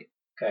Bobby.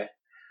 Okay.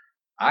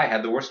 I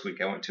had the worst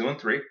week. I went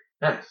 2-3.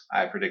 Nice.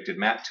 I predicted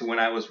Matt to win.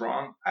 I was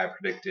wrong. I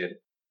predicted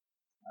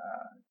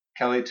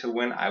Kelly to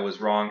win. I was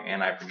wrong,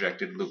 and I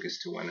projected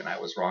Lucas to win, and I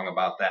was wrong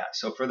about that.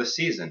 So for the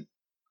season,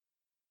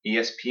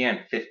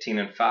 ESPN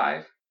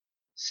 15-5,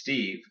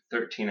 Steve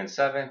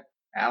 13-7,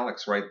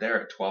 Alex right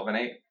there at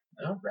 12-8.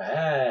 All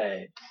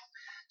right.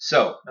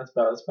 So that's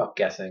about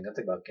guessing. That's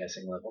about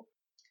guessing level.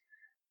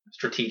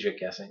 Strategic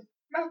guessing.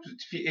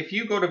 If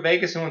you go to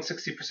Vegas and win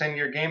 60% of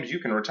your games, you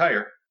can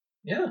retire.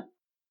 Yeah.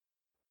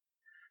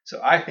 So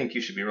I think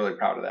you should be really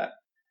proud of that.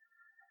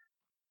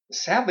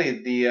 Sadly,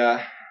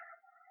 the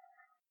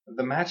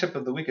matchup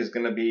of the week is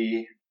going to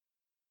be...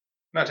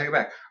 No, take it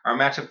back. Our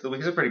matchup of the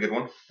week is a pretty good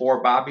one.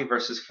 4 Bobby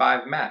versus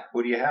 5 Matt.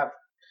 Who do you have?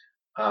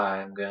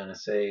 I'm going to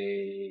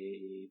say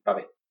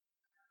Bobby.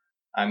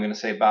 I'm going to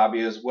say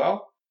Bobby as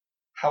well.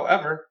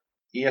 However,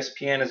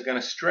 ESPN is going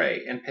to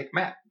stray and pick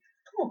Matt.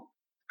 Cool.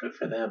 Good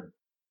for them.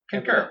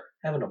 Concur.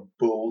 Having a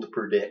bold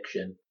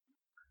prediction.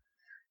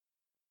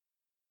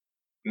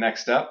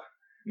 Next up,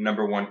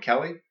 number 1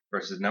 Kelly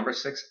versus number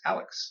 6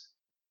 Alex.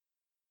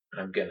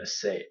 I'm going to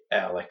say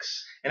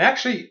Alex. And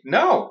actually,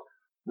 no.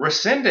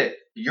 Rescind it.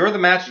 You're the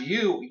match.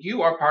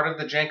 You are part of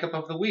the Jankup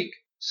of the week.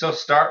 So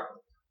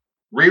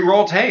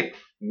re-roll tape.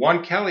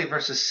 1 Kelly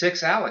versus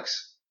 6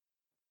 Alex.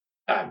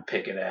 I'm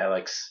picking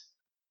Alex.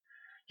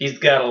 He's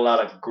got a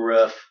lot of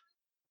gruff.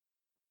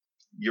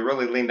 You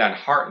really leaned on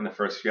heart in the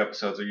first few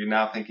episodes. Are you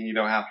now thinking you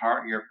don't have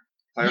heart and your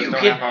players you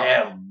don't can have heart?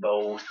 have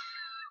both.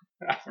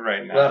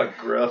 Right now. A lot of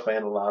gruff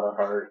and a lot of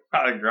heart. A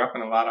lot of gruff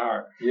and a lot of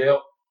heart.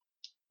 Yep.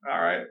 All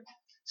right.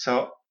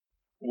 So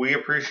we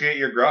appreciate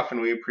your gruff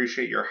and we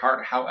appreciate your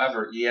heart.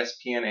 However,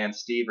 ESPN and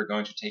Steve are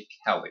going to take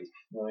Kelly.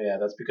 Oh, yeah.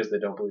 That's because they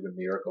don't believe in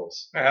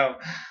miracles. Well,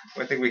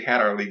 I think we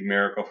had our league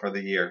miracle for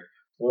the year.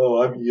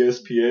 Well, I'm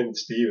ESPN and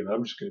Steve, and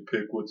I'm just going to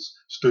pick what's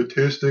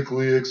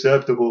statistically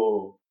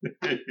acceptable.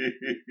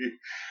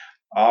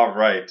 All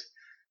right.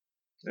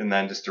 And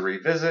then just to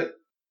revisit,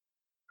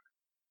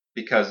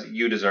 because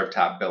you deserve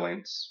top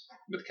billings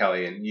with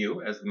Kelly and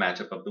you as the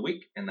matchup of the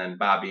week, and then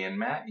Bobby and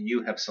Matt,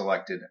 you have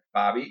selected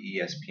Bobby.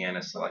 ESPN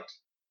has selected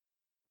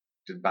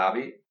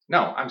Bobby.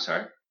 No, I'm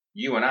sorry.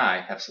 You and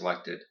I have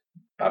selected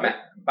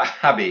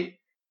Bobby,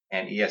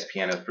 and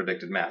ESPN has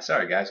predicted Matt.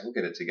 Sorry, guys. We'll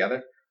get it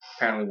together.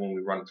 Apparently, when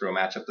we run through a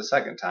matchup the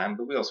second time,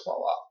 the wheels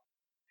fall off.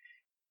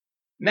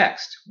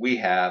 Next, we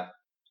have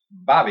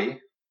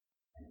Bobby.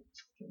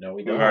 No,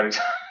 we don't. We've already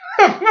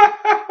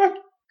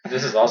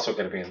This is also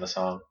going to be in the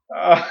song.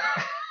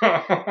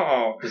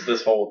 Is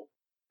this whole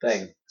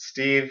thing.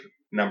 Steve,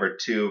 number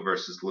 2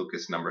 versus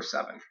Lucas, number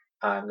 7.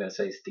 I'm going to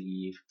say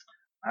Steve.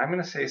 I'm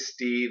going to say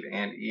Steve,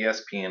 and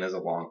ESPN is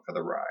along for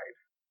the ride.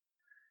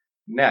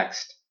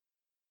 Next,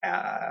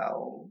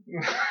 Al.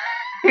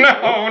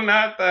 No,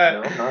 not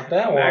that. No, not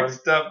that one.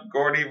 Next up,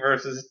 Gordy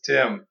versus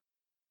Tim.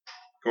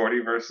 Gordy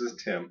versus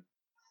Tim.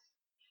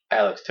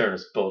 Alex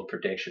Turner's bold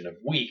prediction of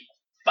week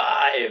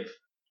 5.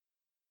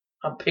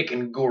 I'm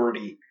picking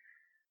Gordy.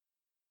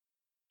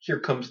 Here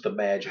comes the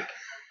magic.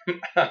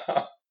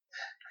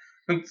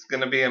 It's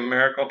going to be a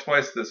miracle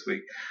twice this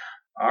week.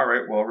 All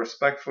right. Well,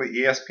 respectfully,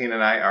 ESPN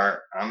and I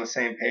are on the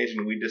same page,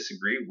 and we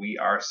disagree. We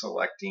are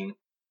selecting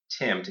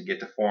Tim to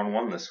get to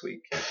 4-1 this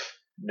week.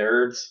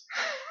 Nerds.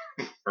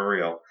 For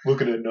real.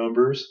 Looking at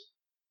numbers.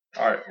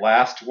 All right.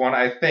 Last one,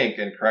 I think,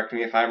 and correct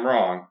me if I'm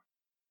wrong.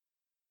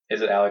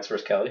 Is it Alex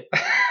versus Kelly?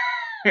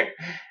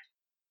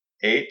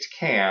 8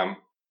 Cam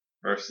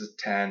versus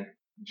 10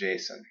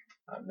 Jason.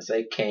 I'm going to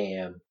say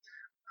Cam.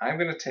 I'm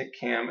going to take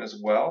Cam as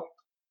well.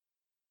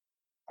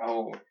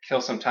 Oh,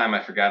 kill some time.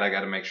 I forgot. I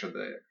got to make sure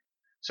that.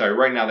 Sorry,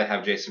 right now they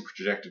have Jason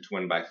projected to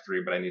win by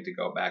 3, but I need to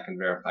go back and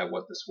verify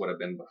what this would have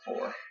been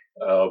before.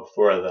 Oh,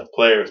 before the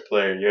players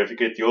play, you have to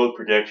get the old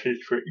projections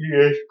for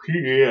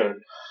ESPN.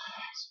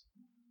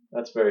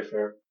 That's very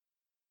fair.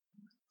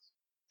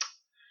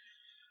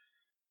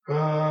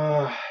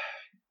 All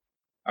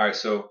right,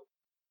 so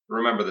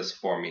remember this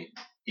for me.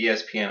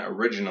 ESPN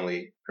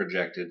originally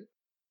projected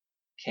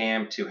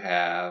Cam to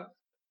have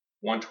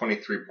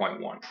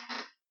 123.1.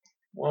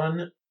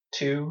 1,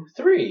 2,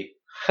 3.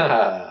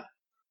 Ha!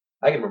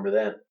 I can remember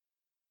that.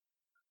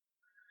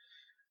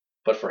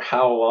 But for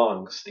how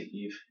long,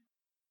 Steve?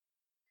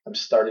 I'm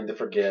starting to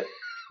forget.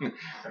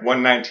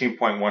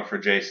 119.1 for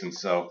Jason.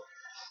 So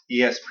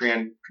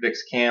ESPN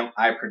predicts Cam,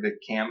 I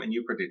predict Cam, and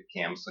you predict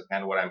Cam. So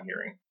kind of what I'm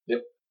hearing.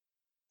 Yep.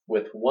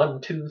 With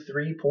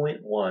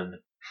 123.1.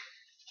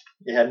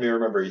 You had me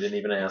remember. You didn't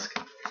even ask.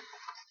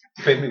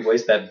 You made me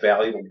waste that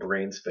valuable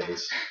brain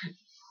space.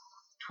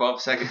 12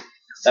 seconds.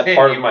 That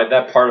part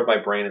of my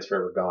brain is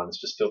forever gone.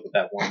 It's just filled with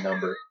that one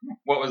number.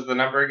 What was the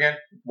number again?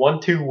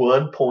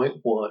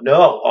 121.1.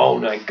 No. Oh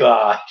my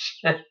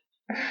gosh.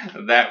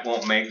 That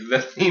won't make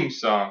the theme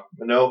song.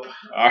 Nope.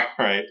 All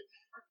right.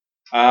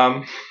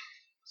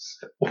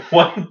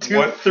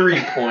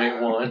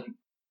 123.1.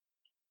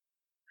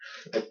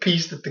 I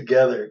pieced it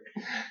together.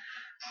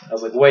 I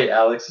was like, wait,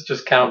 Alex, it's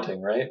just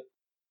counting, right?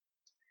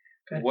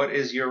 Okay. What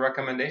is your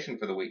recommendation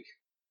for the week?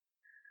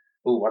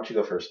 Ooh, why don't you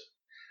go first?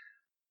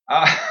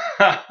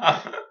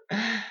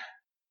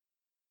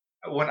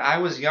 When I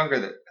was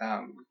younger,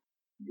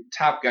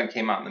 Top Gun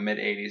came out in the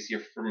mid-'80s.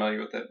 You're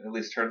familiar with it? At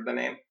least heard of the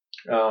name?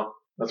 Oh,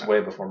 that's way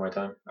before my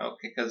time.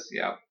 Okay, because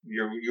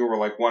you were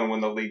like one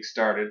when the league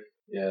started.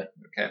 Yeah.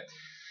 Okay.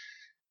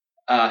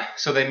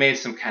 So they made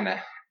some kind of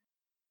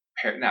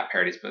not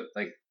parodies, but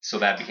so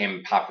that became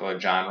a popular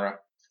genre,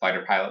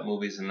 fighter pilot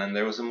movies. And then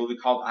there was a movie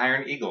called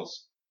Iron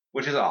Eagles,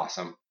 which is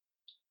awesome.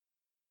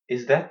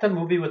 Is that the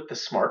movie with the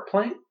smart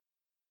plane?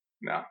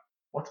 No.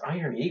 What's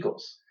Iron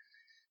Eagles?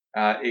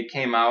 It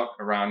came out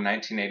around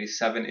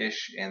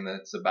 1987-ish, and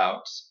it's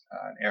about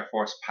an Air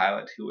Force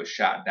pilot who was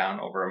shot down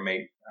over a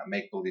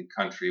make-believe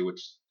country,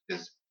 which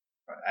is,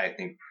 I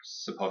think,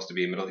 supposed to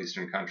be a Middle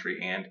Eastern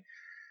country, and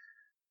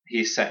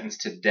he's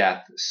sentenced to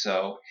death.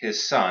 So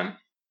his son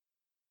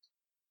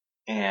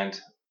and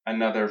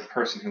another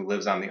person who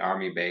lives on the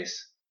army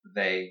base,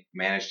 they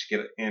managed to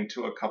get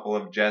into a couple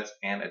of jets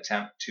and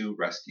attempt to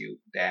rescue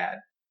Dad.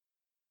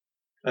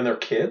 And they're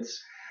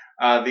kids?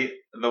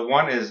 The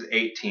one is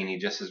 18. He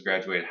just has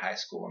graduated high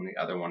school, and the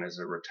other one is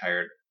a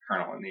retired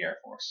colonel in the Air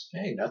Force.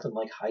 Hey, nothing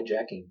like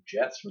hijacking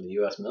jets from the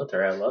U.S.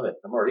 military. I love it.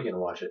 I'm already going to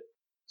watch it.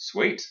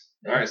 Sweet.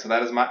 Yeah. All right, so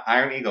that is my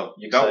Iron Eagle.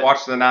 You don't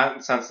watch the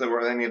nonsense that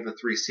were any of the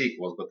 3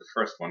 sequels, but the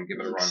first one, give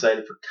it a run.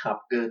 Excited for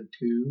Top Gun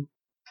 2?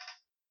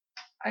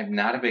 I'm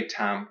not a big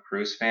Tom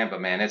Cruise fan, but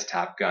man, it's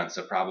Top Gun,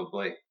 so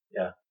probably.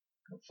 Yeah,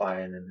 I'm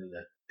flying into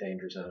the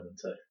danger zone and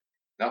such.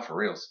 No, for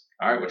reals.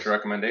 All right, what's your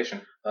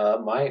recommendation?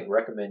 My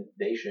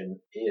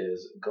recommendation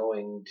is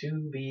going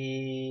to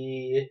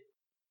be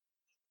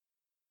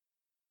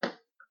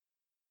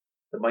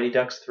The Mighty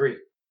Ducks 3.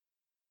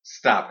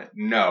 Stop it.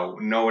 No,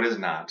 it is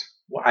not.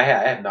 Well, I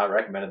have not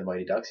recommended The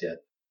Mighty Ducks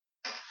yet.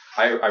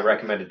 I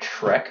recommended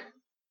Shrek.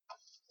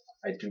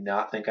 I do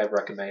not think I've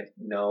recommended...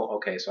 No,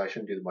 okay, so I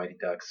shouldn't do The Mighty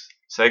Ducks.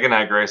 Say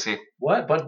goodnight, Gracie. What? But